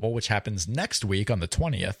Unstoppable, which happens next week on the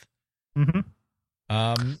 20th.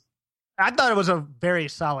 Mm-hmm. I thought it was a very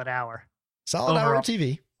solid hour. Solid hour of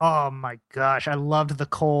TV. Oh my gosh, I loved the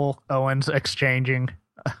Cole Owens exchanging,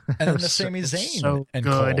 and then the Sami Zayn and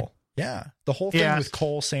good. Cole. Yeah, the whole thing with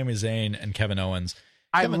Cole, Sami Zayn, and Kevin Owens.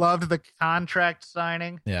 I loved the contract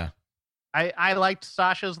signing. Yeah, I liked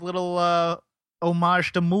Sasha's little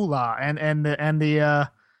homage to Moolah and the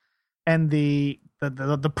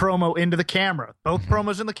promo into the camera. Both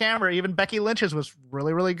promos in the camera. Even Becky Lynch's was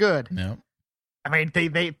really, really good. Yeah, I mean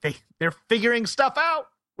they're figuring stuff out,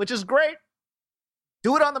 which is great.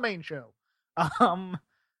 Do it on the main show.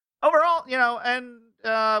 Overall,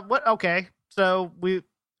 okay. So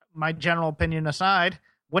my general opinion aside,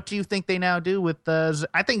 what do you think they now do with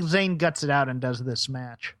I think Zayn guts it out and does this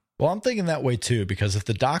match. Well, I'm thinking that way too, because if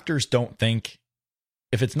the doctors don't think,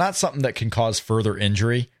 if it's not something that can cause further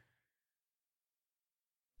injury,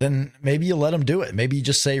 then maybe you let him do it. Maybe you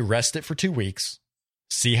just say, rest it for 2 weeks,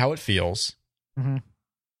 see how it feels. Mm-hmm.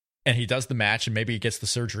 And he does the match, and maybe he gets the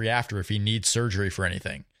surgery after if he needs surgery for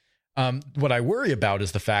anything. What I worry about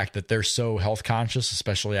is the fact that they're so health conscious,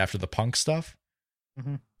 especially after the Punk stuff,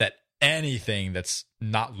 that anything that's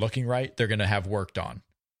not looking right, they're going to have worked on.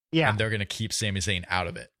 Yeah. And they're going to keep Sami Zayn out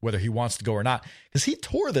of it, whether he wants to go or not. Because he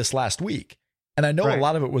tore this last week. And I know a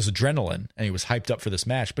lot of it was adrenaline, and he was hyped up for this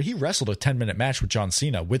match, but he wrestled a 10-minute match with John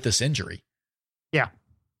Cena with this injury. Yeah.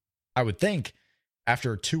 I would think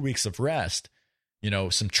after 2 weeks of rest,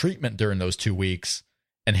 some treatment during those 2 weeks,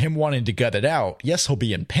 and him wanting to gut it out, yes, he'll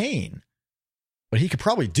be in pain, but he could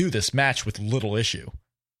probably do this match with little issue.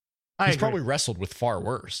 He's probably wrestled with far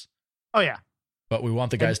worse. Oh, yeah. But we want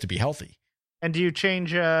the guys to be healthy. And do you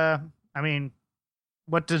change, what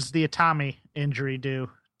does the Itami injury do?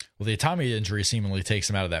 Well, the Itami injury seemingly takes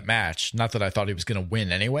him out of that match. Not that I thought he was going to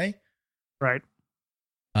win anyway. Right.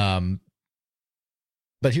 But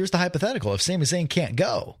here's the hypothetical. If Sami Zayn can't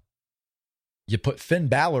go, you put Finn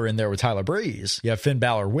Balor in there with Tyler Breeze. You have Finn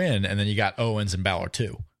Balor win, and then you got Owens and Balor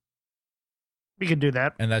too. We could do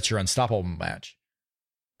that. And that's your unstoppable match.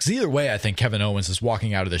 Because either way, I think Kevin Owens is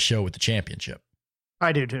walking out of the show with the championship.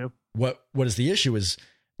 I do too. What is the issue is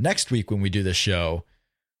next week when we do this show,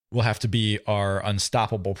 will have to be our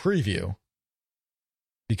unstoppable preview,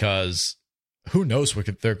 because who knows what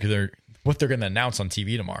they're going to announce on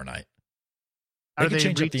TV tomorrow night. They could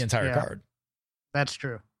change up the entire card. That's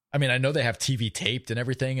true. I mean, I know they have TV taped and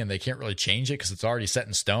everything, and they can't really change it because it's already set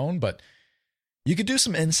in stone, but you could do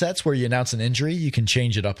some insets where you announce an injury. You can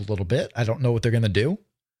change it up a little bit. I don't know what they're going to do.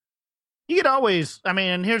 You could always,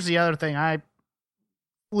 and here's the other thing I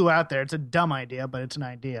flew out there. It's a dumb idea, but it's an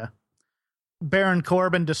idea. Baron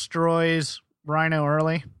Corbin destroys Rhino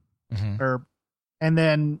early, and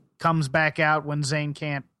then comes back out when Zayn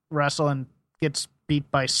can't wrestle and gets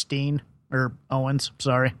beat by Steen or Owens.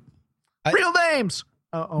 Sorry, real names.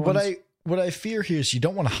 Owens. What I fear here is you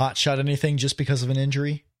don't want to hotshot anything just because of an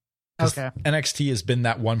injury. Okay. NXT has been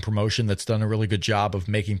that one promotion that's done a really good job of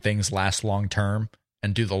making things last long term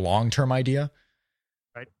and do the long term idea.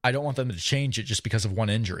 Right. I don't want them to change it just because of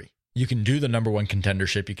one injury. You can do the number one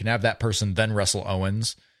contendership. You can have that person then wrestle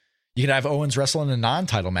Owens. You can have Owens wrestle in a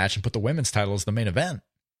non-title match and put the women's title as the main event.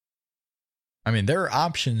 I mean, there are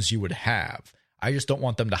options you would have. I just don't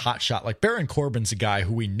want them to hotshot. Like Baron Corbin's a guy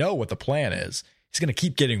who we know what the plan is. He's going to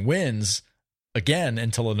keep getting wins again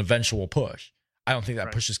until an eventual push. I don't think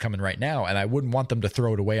that push is coming right now, and I wouldn't want them to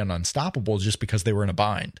throw it away on Unstoppable just because they were in a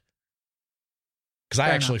bind. Because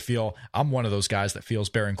I actually feel I'm one of those guys that feels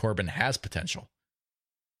Baron Corbin has potential.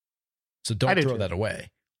 So don't throw that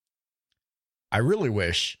away. I really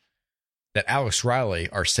wish that Alex Riley,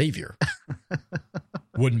 our savior,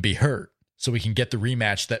 wouldn't be hurt so we can get the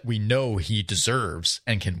rematch that we know he deserves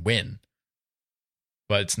and can win.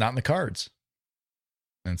 But it's not in the cards.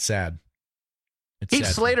 And it's sad. Heath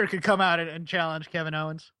Slater could come out and challenge Kevin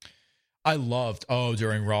Owens. I loved,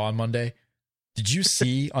 during Raw on Monday. Did you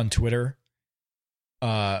see on Twitter?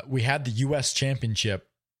 We had the U.S. Championship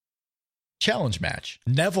challenge match.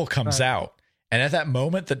 Neville comes out. And at that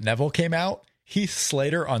moment that Neville came out, Heath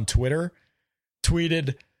Slater on Twitter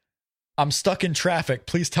tweeted, "I'm stuck in traffic.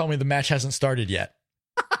 Please tell me the match hasn't started yet."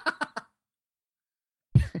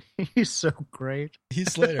 He's so great.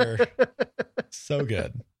 Heath Slater. So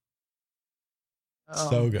good.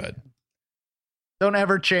 So good. Don't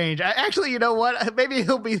ever change. Actually, you know what? Maybe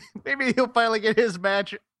he'll finally get his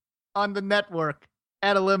match on the network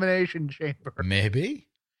at Elimination Chamber. Maybe.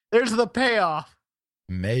 There's the payoff.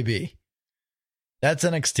 Maybe. That's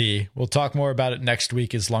NXT. We'll talk more about it next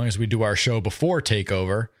week as long as we do our show before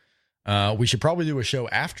TakeOver. We should probably do a show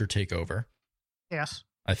after TakeOver. Yes.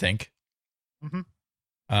 I think. Mm-hmm.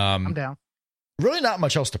 I'm down. Really not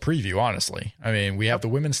much else to preview, honestly. I mean, we have the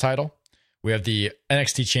women's title. We have the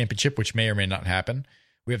NXT Championship, which may or may not happen.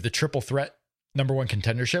 We have the Triple Threat #1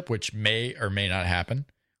 contendership, which may or may not happen.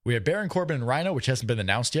 We have Baron Corbin and Rhino, which hasn't been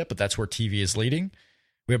announced yet, but that's where TV is leading.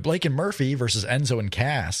 We have Blake and Murphy versus Enzo and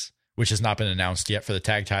Cass, which has not been announced yet for the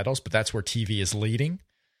tag titles, but that's where TV is leading.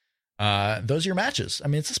 Those are your matches. I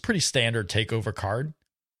mean, it's a pretty standard TakeOver card.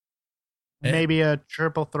 Maybe a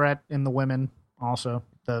triple threat in the women also.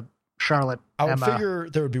 The Charlotte. I would Emma. figure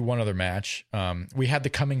there would be one other match. We had the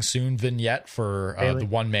coming soon vignette for the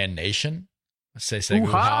One Man Nation. Say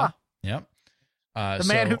Ooh-ha. Yep. The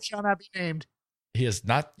man who shall not be named. He has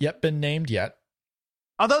not yet been named yet.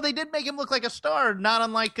 Although they did make him look like a star, not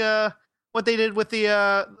unlike what they did with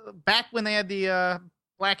the back when they had the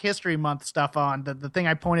Black History Month stuff on, the thing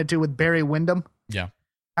I pointed to with Barry Windham. Yeah.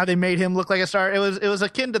 How they made him look like a star. It was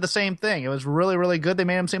akin to the same thing. It was really, really good. They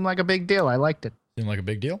made him seem like a big deal. I liked it. Seemed like a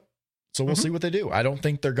big deal. So we'll see what they do. I don't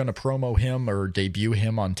think they're going to promo him or debut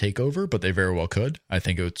him on TakeOver, but they very well could. I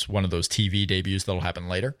think it's one of those TV debuts that'll happen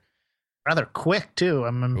later. Rather quick, too.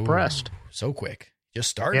 I'm impressed. Ooh, so quick. Just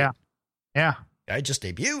started. Yeah. I just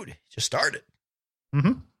debuted. Just started.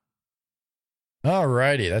 Mm-hmm. All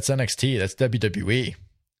righty. That's NXT. That's WWE.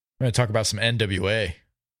 We're going to talk about some NWA.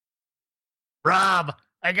 Rob,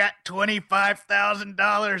 I got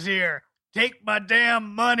 $25,000 here. Take my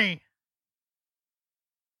damn money.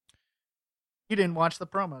 You didn't watch the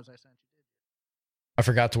promos I sent you, did you? I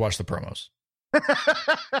forgot to watch the promos.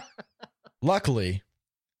 Luckily,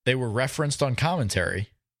 they were referenced on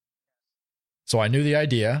commentary. So I knew the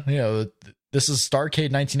idea. You know, this is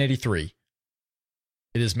Starrcade 1983.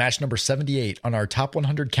 It is match number 78 on our top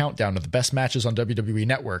 100 countdown of the best matches on WWE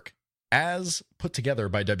Network, as put together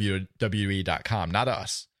by WWE.com, not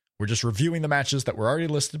us. We're just reviewing the matches that were already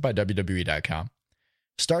listed by WWE.com.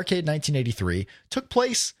 Starrcade 1983 took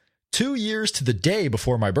place 2 years to the day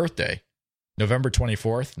before my birthday, November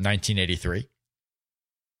 24th, 1983,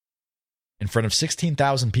 in front of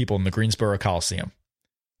 16,000 people in the Greensboro Coliseum.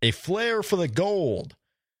 A Flair for the gold.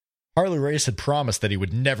 Harley Race had promised that he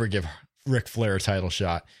would never give Ric Flair a title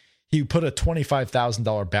shot. He put a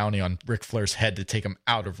 $25,000 bounty on Ric Flair's head to take him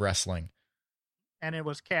out of wrestling. And it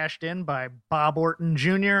was cashed in by Bob Orton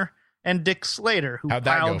Jr. and Dick Slater, who How'd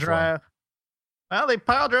that pile go for drive. him? Well, they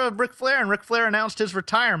pile drove Ric Flair, and Ric Flair announced his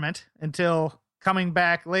retirement until coming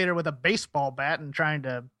back later with a baseball bat and trying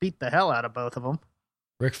to beat the hell out of both of them.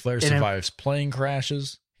 Ric Flair survives plane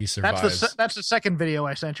crashes. He survives. That's the second video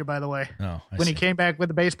I sent you, by the way. Oh, when he came back with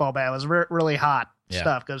the baseball bat, it was really hot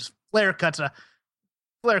stuff because Flair cuts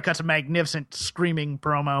a magnificent screaming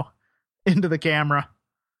promo into the camera.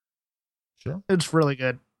 Sure, it's really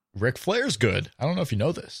good. Ric Flair's good. I don't know if you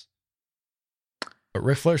know this, but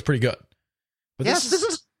Ric Flair's pretty good. But yes,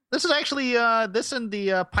 this is actually this and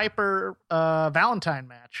the Piper Valentine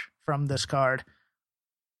match from this card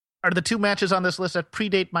are the two matches on this list that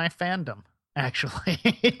predate my fandom. Actually,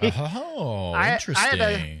 oh,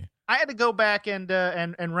 interesting. I had to go back and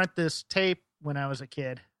rent this tape when I was a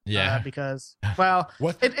kid. Yeah, because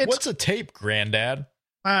what's a tape, Granddad?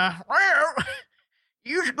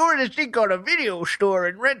 You should go to this thing called a video store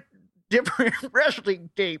and rent different wrestling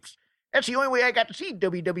tapes. That's the only way I got to see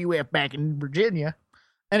WWF back in Virginia.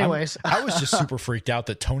 Anyways, I was just super freaked out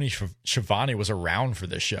that Tony Schiavone was around for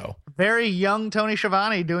this show. Very young Tony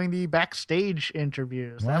Schiavone doing the backstage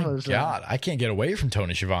interviews. My God, I can't get away from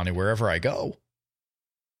Tony Schiavone wherever I go.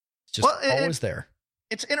 It's just always there.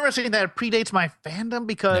 It's interesting that it predates my fandom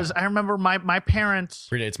because I remember my parents...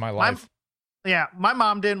 Predates my life. My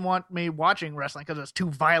mom didn't want me watching wrestling because it's too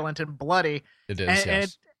violent and bloody. It is,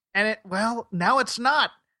 yes. Now it's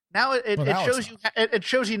not. Now it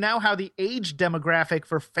shows you now how the age demographic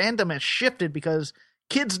for fandom has shifted because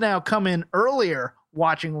kids now come in earlier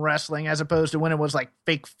watching wrestling as opposed to when it was like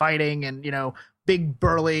fake fighting and, you know, big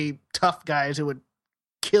burly tough guys who would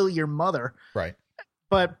kill your mother. Right.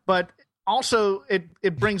 But also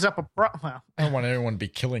it brings up a well, I don't want anyone to be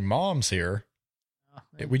killing moms here.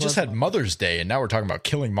 We just had Mother's Day and now we're talking about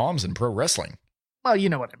killing moms in pro wrestling. Well, you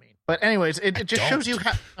know what I mean. But anyways, it just shows you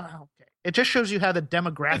how it just shows you how the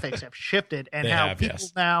demographics have shifted and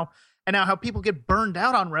how people get burned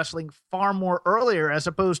out on wrestling far more earlier as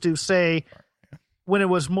opposed to, say, when it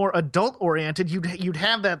was more adult oriented, you'd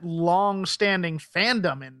have that long standing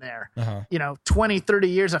fandom in there, 20, 30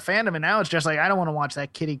 years of fandom. And now it's just like, I don't want to watch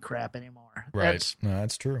that kiddie crap anymore. Right.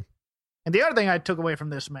 That's true. And the other thing I took away from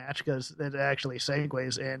this match, because it actually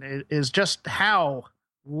segues in, is just how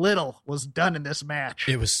little was done in this match.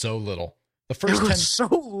 It was so little. The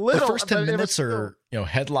first 10 minutes are,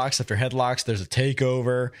 headlocks after headlocks. There's a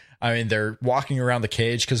takeover. I mean, they're walking around the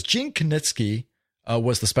cage because Gene Knitsky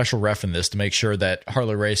was the special ref in this to make sure that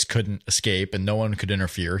Harley Race couldn't escape and no one could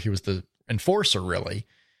interfere. He was the enforcer, really.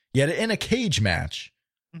 Yet in a cage match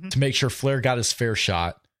to make sure Flair got his fair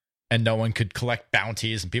shot and no one could collect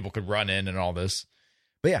bounties and people could run in and all this.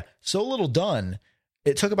 But yeah, so little done.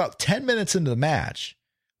 It took about 10 minutes into the match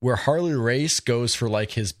where Harley Race goes for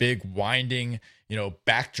like his big winding,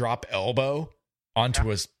 backdrop elbow onto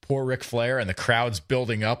his poor Ric Flair, and the crowd's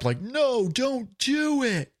building up like, no, don't do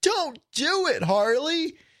it. Don't do it,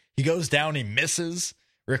 Harley. He goes down, he misses.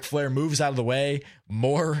 Ric Flair moves out of the way.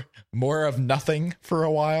 More of nothing for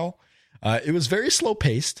a while. It was very slow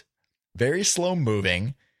paced, very slow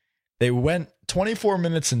moving. They went 24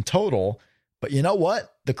 minutes in total, but you know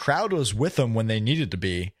what? The crowd was with them when they needed to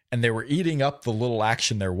be, and they were eating up the little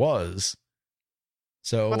action there was.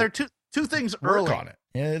 So, well, there are two things work early on it.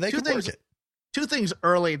 Yeah, they could work it. Two things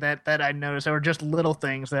early that I noticed, that were just little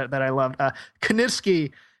things that I loved.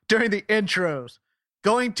 Knitsky, during the intros,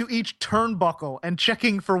 going to each turnbuckle and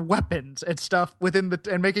checking for weapons and stuff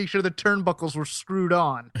and making sure the turnbuckles were screwed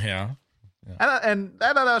on. Yeah. And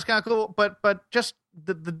I thought that was kind of cool, but just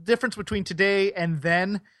the difference between today and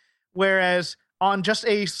then, whereas on just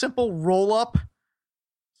a simple roll-up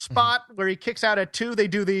spot where he kicks out at 2, they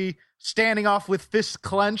do the standing off with fists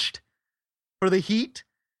clenched for the heat,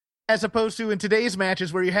 as opposed to in today's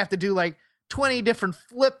matches where you have to do like 20 different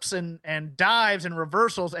flips and dives and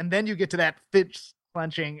reversals, and then you get to that fist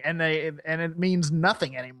clenching, and it means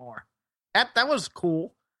nothing anymore. That was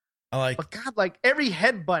cool. But God, like every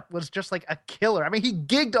headbutt was just like a killer. I mean, he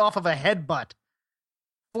gigged off of a headbutt.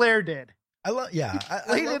 Flair did. I love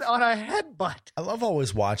it on a headbutt. I love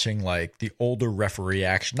always watching like the older referee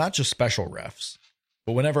action, not just special refs,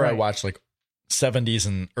 but whenever I watch like 70s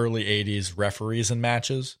and early 80s referees in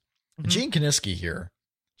matches, Gene Knitsky here,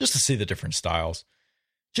 just to see the different styles.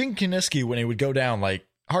 Gene Knitsky, when he would go down, like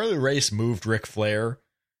Harley Race moved Ric Flair.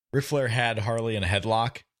 Ric Flair had Harley in a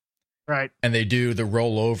headlock. Right. And they do the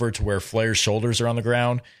roll over to where Flair's shoulders are on the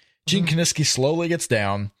ground. Gene Knitsky slowly gets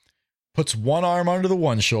down, puts one arm under the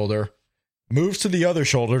one shoulder, moves to the other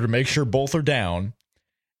shoulder to make sure both are down.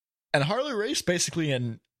 And Harley Race, basically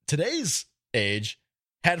in today's age,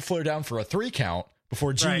 had Flair down for a 3 count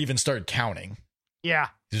before Gene even started counting. Yeah.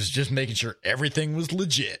 He was just making sure everything was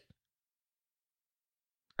legit.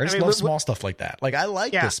 I love small stuff like that. Like, I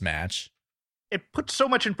like this match. It puts so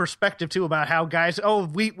much in perspective, too, about how guys,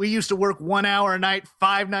 we used to work 1 hour a night,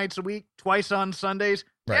 5 nights a week, twice on Sundays.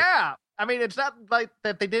 Right. Yeah. I mean, it's not like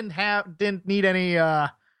that they didn't need any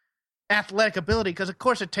athletic ability, because of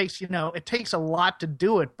course it takes a lot to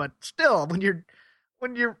do it, but still,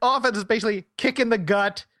 when your offense is basically kick in the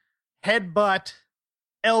gut, headbutt,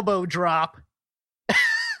 elbow drop,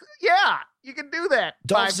 yeah, you can do that.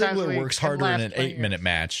 Dolph Ziggler works harder in an 8-minute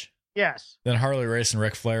match. Yes. Than Harley Race and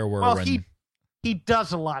Ric Flair were. Well, he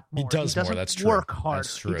does a lot more. He doesn't That's true. Work harder.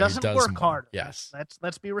 That's true. He doesn't work harder. Yes.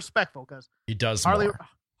 Let's be respectful, because he does more.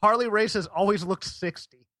 Harley Race has always looked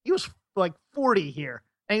 60. He was like 40 here,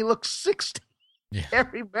 and he looks 60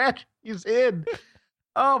 every match he's in.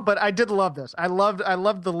 Oh, but I did love this. I loved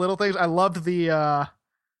the little things. I loved the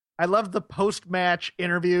post-match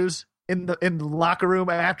interviews in the locker room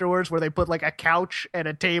afterwards, where they put like a couch and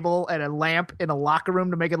a table and a lamp in a locker room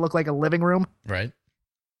to make it look like a living room. Right.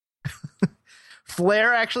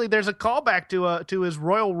 Flair, actually, there's a callback to his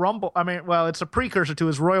Royal Rumble. I mean, well, it's a precursor to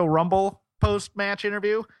his Royal Rumble post-match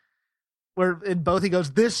interview, where in both he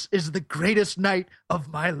goes, "This is the greatest night of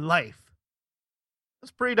my life."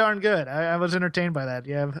 That's pretty darn good. I was entertained by that.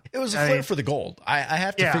 Yeah, it was a Flair for the gold. I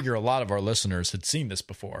have to figure a lot of our listeners had seen this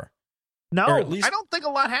before. No, I don't think a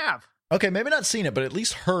lot have. Okay, maybe not seen it, but at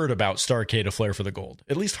least heard about Starrcade of Flair for the gold.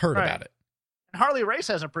 At least heard about it. And Harley Race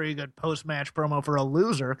has a pretty good post-match promo for a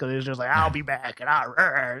loser, because he's just like, "I'll be back," and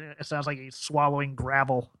it sounds like he's swallowing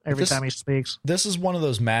gravel every time he speaks. This is one of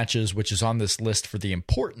those matches which is on this list for the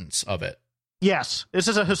importance of it. Yes, this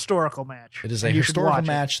is a historical match. It is a historical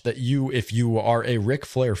match that if you are a Ric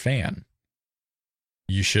Flair fan,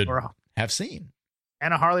 you should have seen.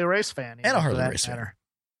 And a Harley Race fan. And a Harley Race fan.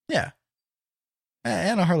 Yeah.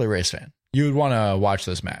 And a Harley Race fan. You would want to watch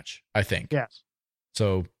this match, I think. Yes.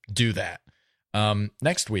 So do that.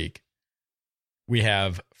 Next week, we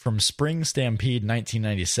have from Spring Stampede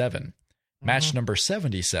 1997, match number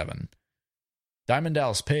 77, Diamond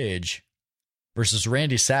Dallas Page versus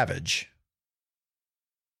Randy Savage.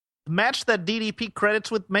 The match that DDP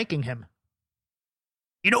credits with making him.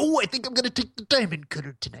 You know, I think I'm going to take the diamond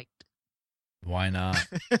cutter tonight. Why not?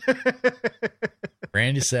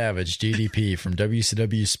 Randy Savage, DDP from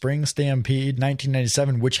WCW Spring Stampede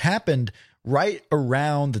 1997, which happened right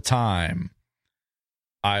around the time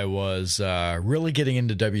I was really getting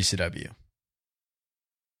into WCW.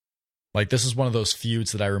 Like, this is one of those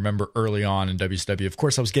feuds that I remember early on in WCW. Of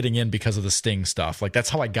course, I was getting in because of the Sting stuff. Like, that's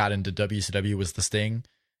how I got into WCW, was the Sting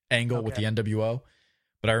angle with the NWO.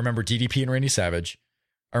 But I remember DDP and Randy Savage.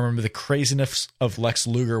 I remember the craziness of Lex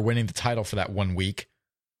Luger winning the title for that 1 week.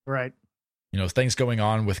 Right. You know, things going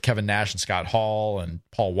on with Kevin Nash and Scott Hall and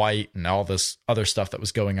Paul White and all this other stuff that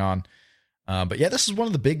was going on. But yeah, this is one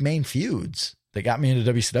of the big main feuds that got me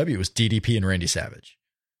into WCW, was DDP and Randy Savage.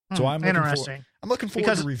 So I'm looking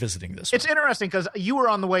forward to revisiting this. It's interesting because you were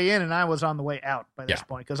on the way in and I was on the way out by this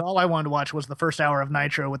point, because all I wanted to watch was the first hour of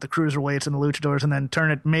Nitro with the Cruiserweights and the Luchadors, and then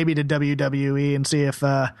turn it maybe to WWE and see if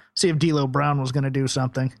D'Lo Brown was going to do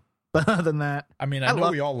something. But other than that, I mean, I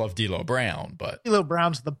know we all love D'Lo Brown, but D'Lo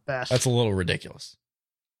Brown's the best. That's a little ridiculous.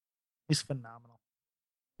 He's phenomenal.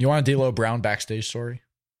 You want a D'Lo Brown backstage story?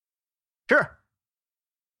 Sure.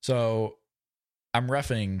 So I'm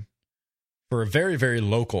reffing for a very, very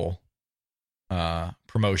local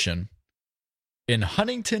promotion in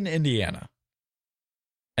Huntington, Indiana.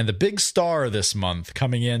 And the big star this month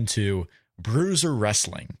coming into Bruiser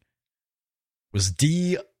Wrestling was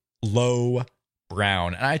D'Lo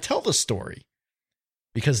Brown. And I tell the story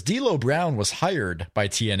because D'Lo Brown was hired by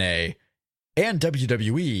TNA and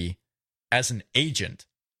WWE as an agent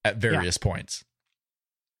at various points.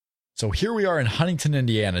 So here we are in Huntington,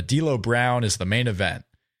 Indiana. D'Lo Brown is the main event.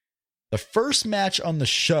 The first match on the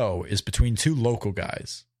show is between two local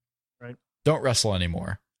guys. Right. Don't wrestle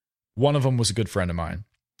anymore. One of them was a good friend of mine.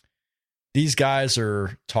 These guys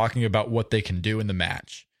are talking about what they can do in the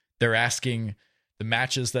match. They're asking the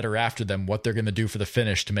matches that are after them what they're going to do for the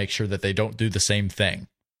finish to make sure that they don't do the same thing,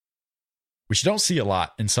 which you don't see a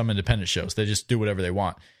lot in some independent shows. They just do whatever they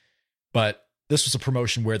want. But this was a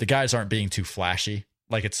promotion where the guys aren't being too flashy.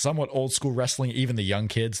 Like, it's somewhat old school wrestling. Even the young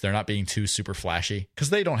kids, they're not being too super flashy because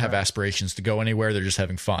they don't have aspirations to go anywhere. They're just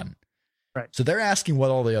having fun. Right. So they're asking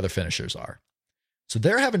what all the other finishers are. So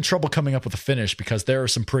they're having trouble coming up with a finish because there are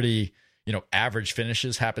some pretty, average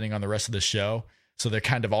finishes happening on the rest of the show. So they're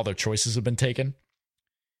kind of all their choices have been taken.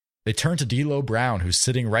 They turn to D'Lo Brown, who's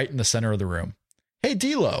sitting right in the center of the room. Hey,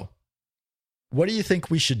 D'Lo, what do you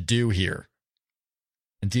think we should do here?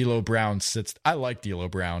 And D'Lo Brown sits. I like D'Lo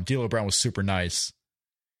Brown. D'Lo Brown was super nice.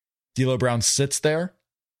 D'Lo Brown sits there,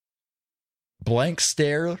 blank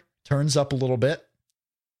stare, turns up a little bit,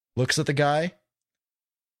 looks at the guy,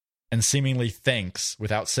 and seemingly thinks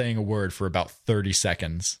without saying a word for about 30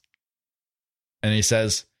 seconds. And he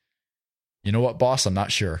says, "You know what, boss? I'm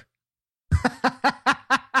not sure."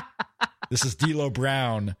 This is D'Lo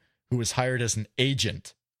Brown, who was hired as an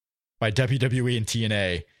agent by WWE and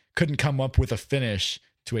TNA, couldn't come up with a finish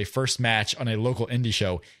to a first match on a local indie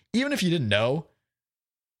show. Even if you didn't know,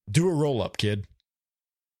 do a roll-up, kid.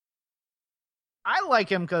 I like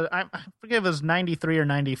him because I forget if it was 93 or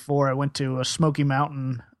 94. I went to a Smoky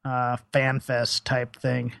Mountain fan fest type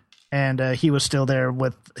thing, and he was still there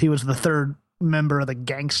he was the third member of the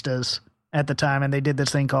Gangstas at the time, and they did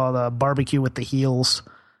this thing called Barbecue with the Heels,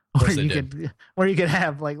 where you could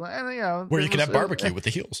have where you could have barbecue with the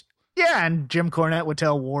Heels. Yeah, and Jim Cornette would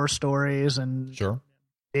tell war stories, and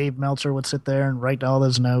Dave Meltzer would sit there and write all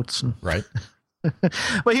his notes. And, right.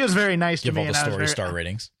 But he was very nice to me. Give all the story star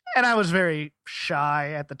ratings. And I was very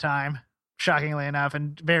shy at the time, shockingly enough,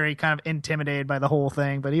 and very kind of intimidated by the whole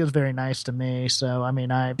thing. But he was very nice to me. So, I mean,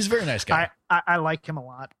 he's a very nice guy. I like him a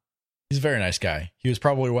lot. He's a very nice guy. He was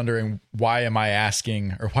probably wondering, why am I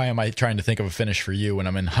trying to think of a finish for you when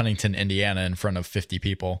I'm in Huntington, Indiana in front of 50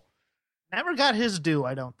 people? Never got his due,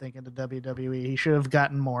 I don't think, in the WWE. He should have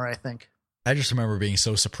gotten more, I think. I just remember being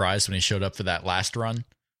so surprised when he showed up for that last run.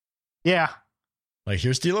 Yeah. Like,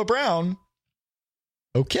 here's D'Lo Brown.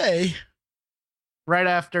 Okay. Right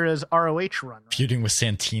after his ROH run. Right? Feuding with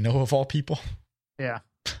Santino, of all people. Yeah.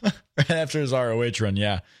 Right after his ROH run,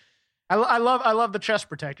 yeah. I love the chest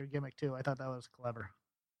protector gimmick, too. I thought that was clever.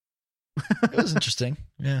 It was interesting.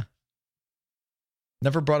 Yeah.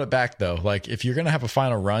 Never brought it back, though. Like, if you're going to have a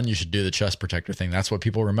final run, you should do the chest protector thing. That's what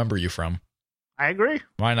people remember you from. I agree.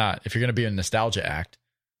 Why not? If you're going to be a nostalgia act.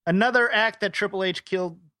 Another act that Triple H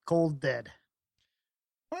killed cold dead.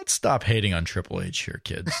 Let's stop hating on Triple H here,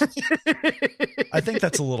 kids. I think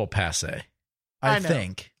that's a little passé. I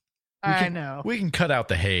think. I know. We can cut out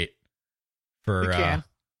the hate. We can.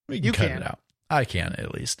 We can cut it out. I can,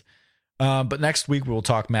 at least. But next week, we'll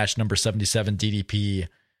talk match number 77, DDP,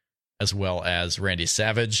 as well as Randy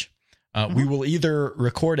Savage. We will either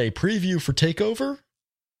record a preview for TakeOver,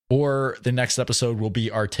 or the next episode will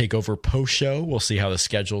be our TakeOver post show. We'll see how the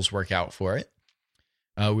schedules work out for it.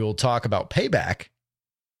 We will talk about Payback.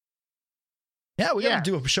 Yeah, we got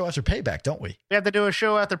to do a show after Payback, don't we? We have to do a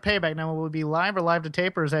show after Payback. Now, will we be live or live to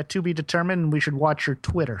tape, or is that to be determined? We should watch your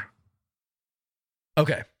Twitter.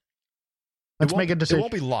 Okay. Let's make a decision. It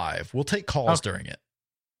won't be live. We'll take calls during it.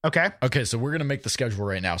 Okay. Okay, so we're going to make the schedule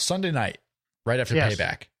right now. Sunday night, right after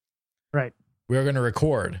Payback. Right. We are going to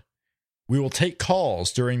record. We will take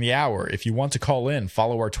calls during the hour. If you want to call in,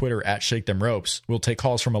 follow our Twitter at Shake Them Ropes. We'll take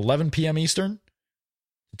calls from 11 p.m. Eastern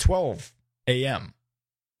to 12 a.m.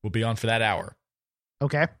 We'll be on for that hour.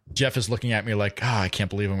 Okay. Jeff is looking at me like, I can't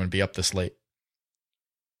believe I'm going to be up this late.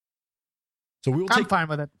 So I'm fine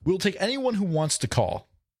with it. We'll take anyone who wants to call.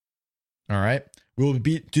 All right. We'll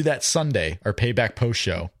do that Sunday, our Payback post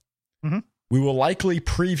show. Mm-hmm. We will likely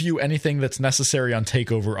preview anything that's necessary on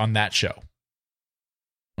TakeOver on that show.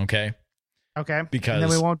 Okay. Okay. Because and then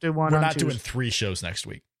we won't do one. We're not doing 3 shows next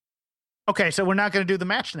week. Okay, so we're not going to do the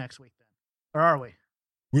match next week then, or are we?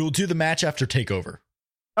 We will do the match after TakeOver.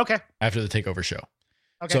 Okay. After the TakeOver show.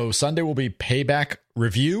 Okay. So Sunday will be Payback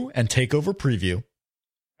review and TakeOver preview.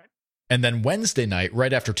 Okay. And then Wednesday night,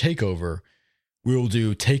 right after TakeOver, we will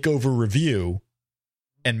do TakeOver review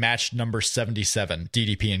and match number 77,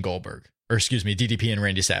 DDP and Goldberg. Or excuse me, DDP and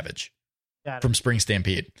Randy Savage from Spring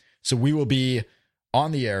Stampede. So we will be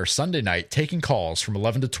on the air Sunday night taking calls from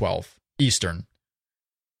 11 to 12 Eastern.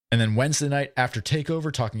 And then Wednesday night after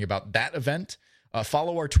TakeOver, talking about that event.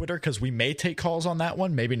 Follow our Twitter because we may take calls on that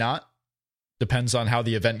one, maybe not. Depends on how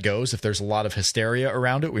the event goes. If there's a lot of hysteria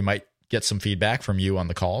around it, we might get some feedback from you on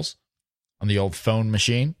the calls, on the old phone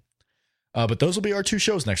machine. But those will be our 2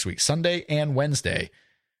 shows next week, Sunday and Wednesday.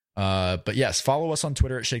 But yes, follow us on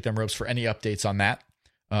Twitter at Shake Them Ropes for any updates on that.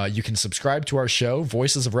 You can subscribe to our show,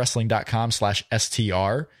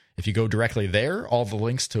 voicesofwrestling.com/STR. If you go directly there, all the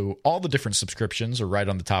links to all the different subscriptions are right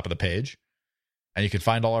on the top of the page. And you can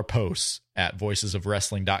find all our posts at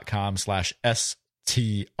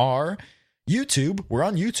voicesofwrestling.com/STR. YouTube, we're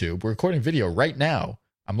on YouTube. We're recording video right now.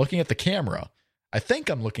 I'm looking at the camera. I think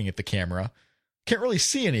I'm looking at the camera. Can't really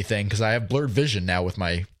see anything because I have blurred vision now with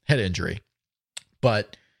my head injury.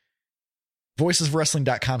 But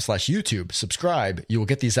voicesofwrestling.com/YouTube. Subscribe. You will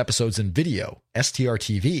get these episodes in video, STR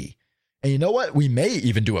TV. And you know what? We may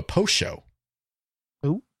even do a post show.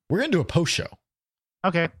 Ooh. We're going to do a post show.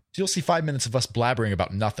 Okay. So you'll see 5 minutes of us blabbering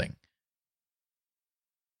about nothing.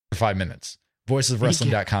 For 5 minutes.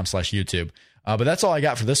 Voicesofwrestling.com/YouTube. But that's all I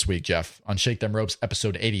got for this week, Jeff, on Shake Them Ropes,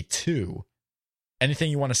 episode 82.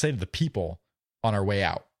 Anything you want to say to the people on our way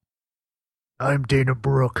out? I'm Dana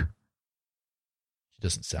Brooke. She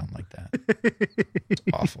doesn't sound like that. It's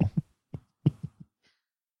awful.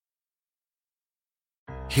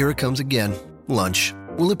 Here it comes again. Lunch.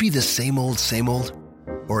 Will it be the same old, same old?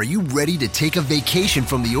 Or are you ready to take a vacation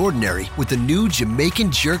from the ordinary with the new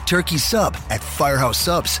Jamaican Jerk Turkey Sub at Firehouse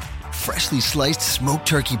Subs? Freshly sliced smoked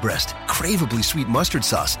turkey breast, craveably sweet mustard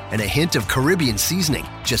sauce, and a hint of Caribbean seasoning.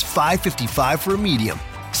 Just $5.55 for a medium.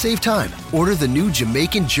 Save time. Order the new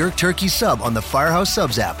Jamaican Jerk Turkey Sub on the Firehouse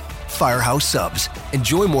Subs app. Firehouse Subs.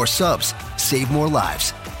 Enjoy more subs. Save more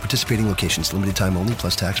lives. Participating locations. Limited time only,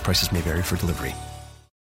 plus tax. Prices may vary for delivery.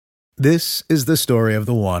 This is the story of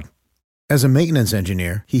the one. As a maintenance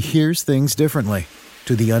engineer, he hears things differently.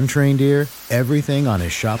 To the untrained ear, everything on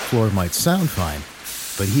his shop floor might sound fine,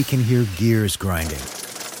 but he can hear gears grinding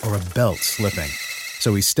or a belt slipping.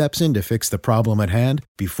 So he steps in to fix the problem at hand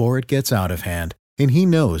before it gets out of hand. And he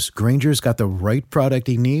knows Grainger's got the right product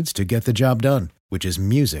he needs to get the job done, which is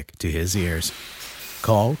music to his ears.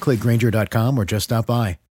 Call, click Grainger.com, or just stop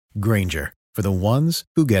by. Grainger, for the ones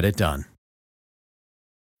who get it done.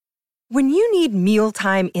 When you need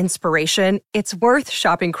mealtime inspiration, it's worth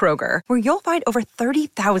shopping Kroger, where you'll find over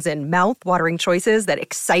 30,000 mouth-watering choices that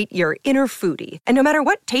excite your inner foodie. And no matter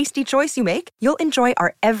what tasty choice you make, you'll enjoy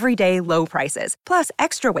our everyday low prices, plus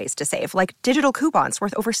extra ways to save, like digital coupons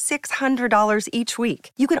worth over $600 each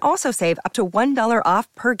week. You can also save up to $1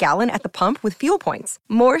 off per gallon at the pump with fuel points.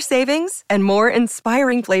 More savings and more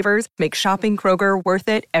inspiring flavors make shopping Kroger worth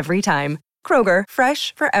it every time. Kroger,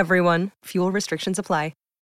 fresh for everyone. Fuel restrictions apply.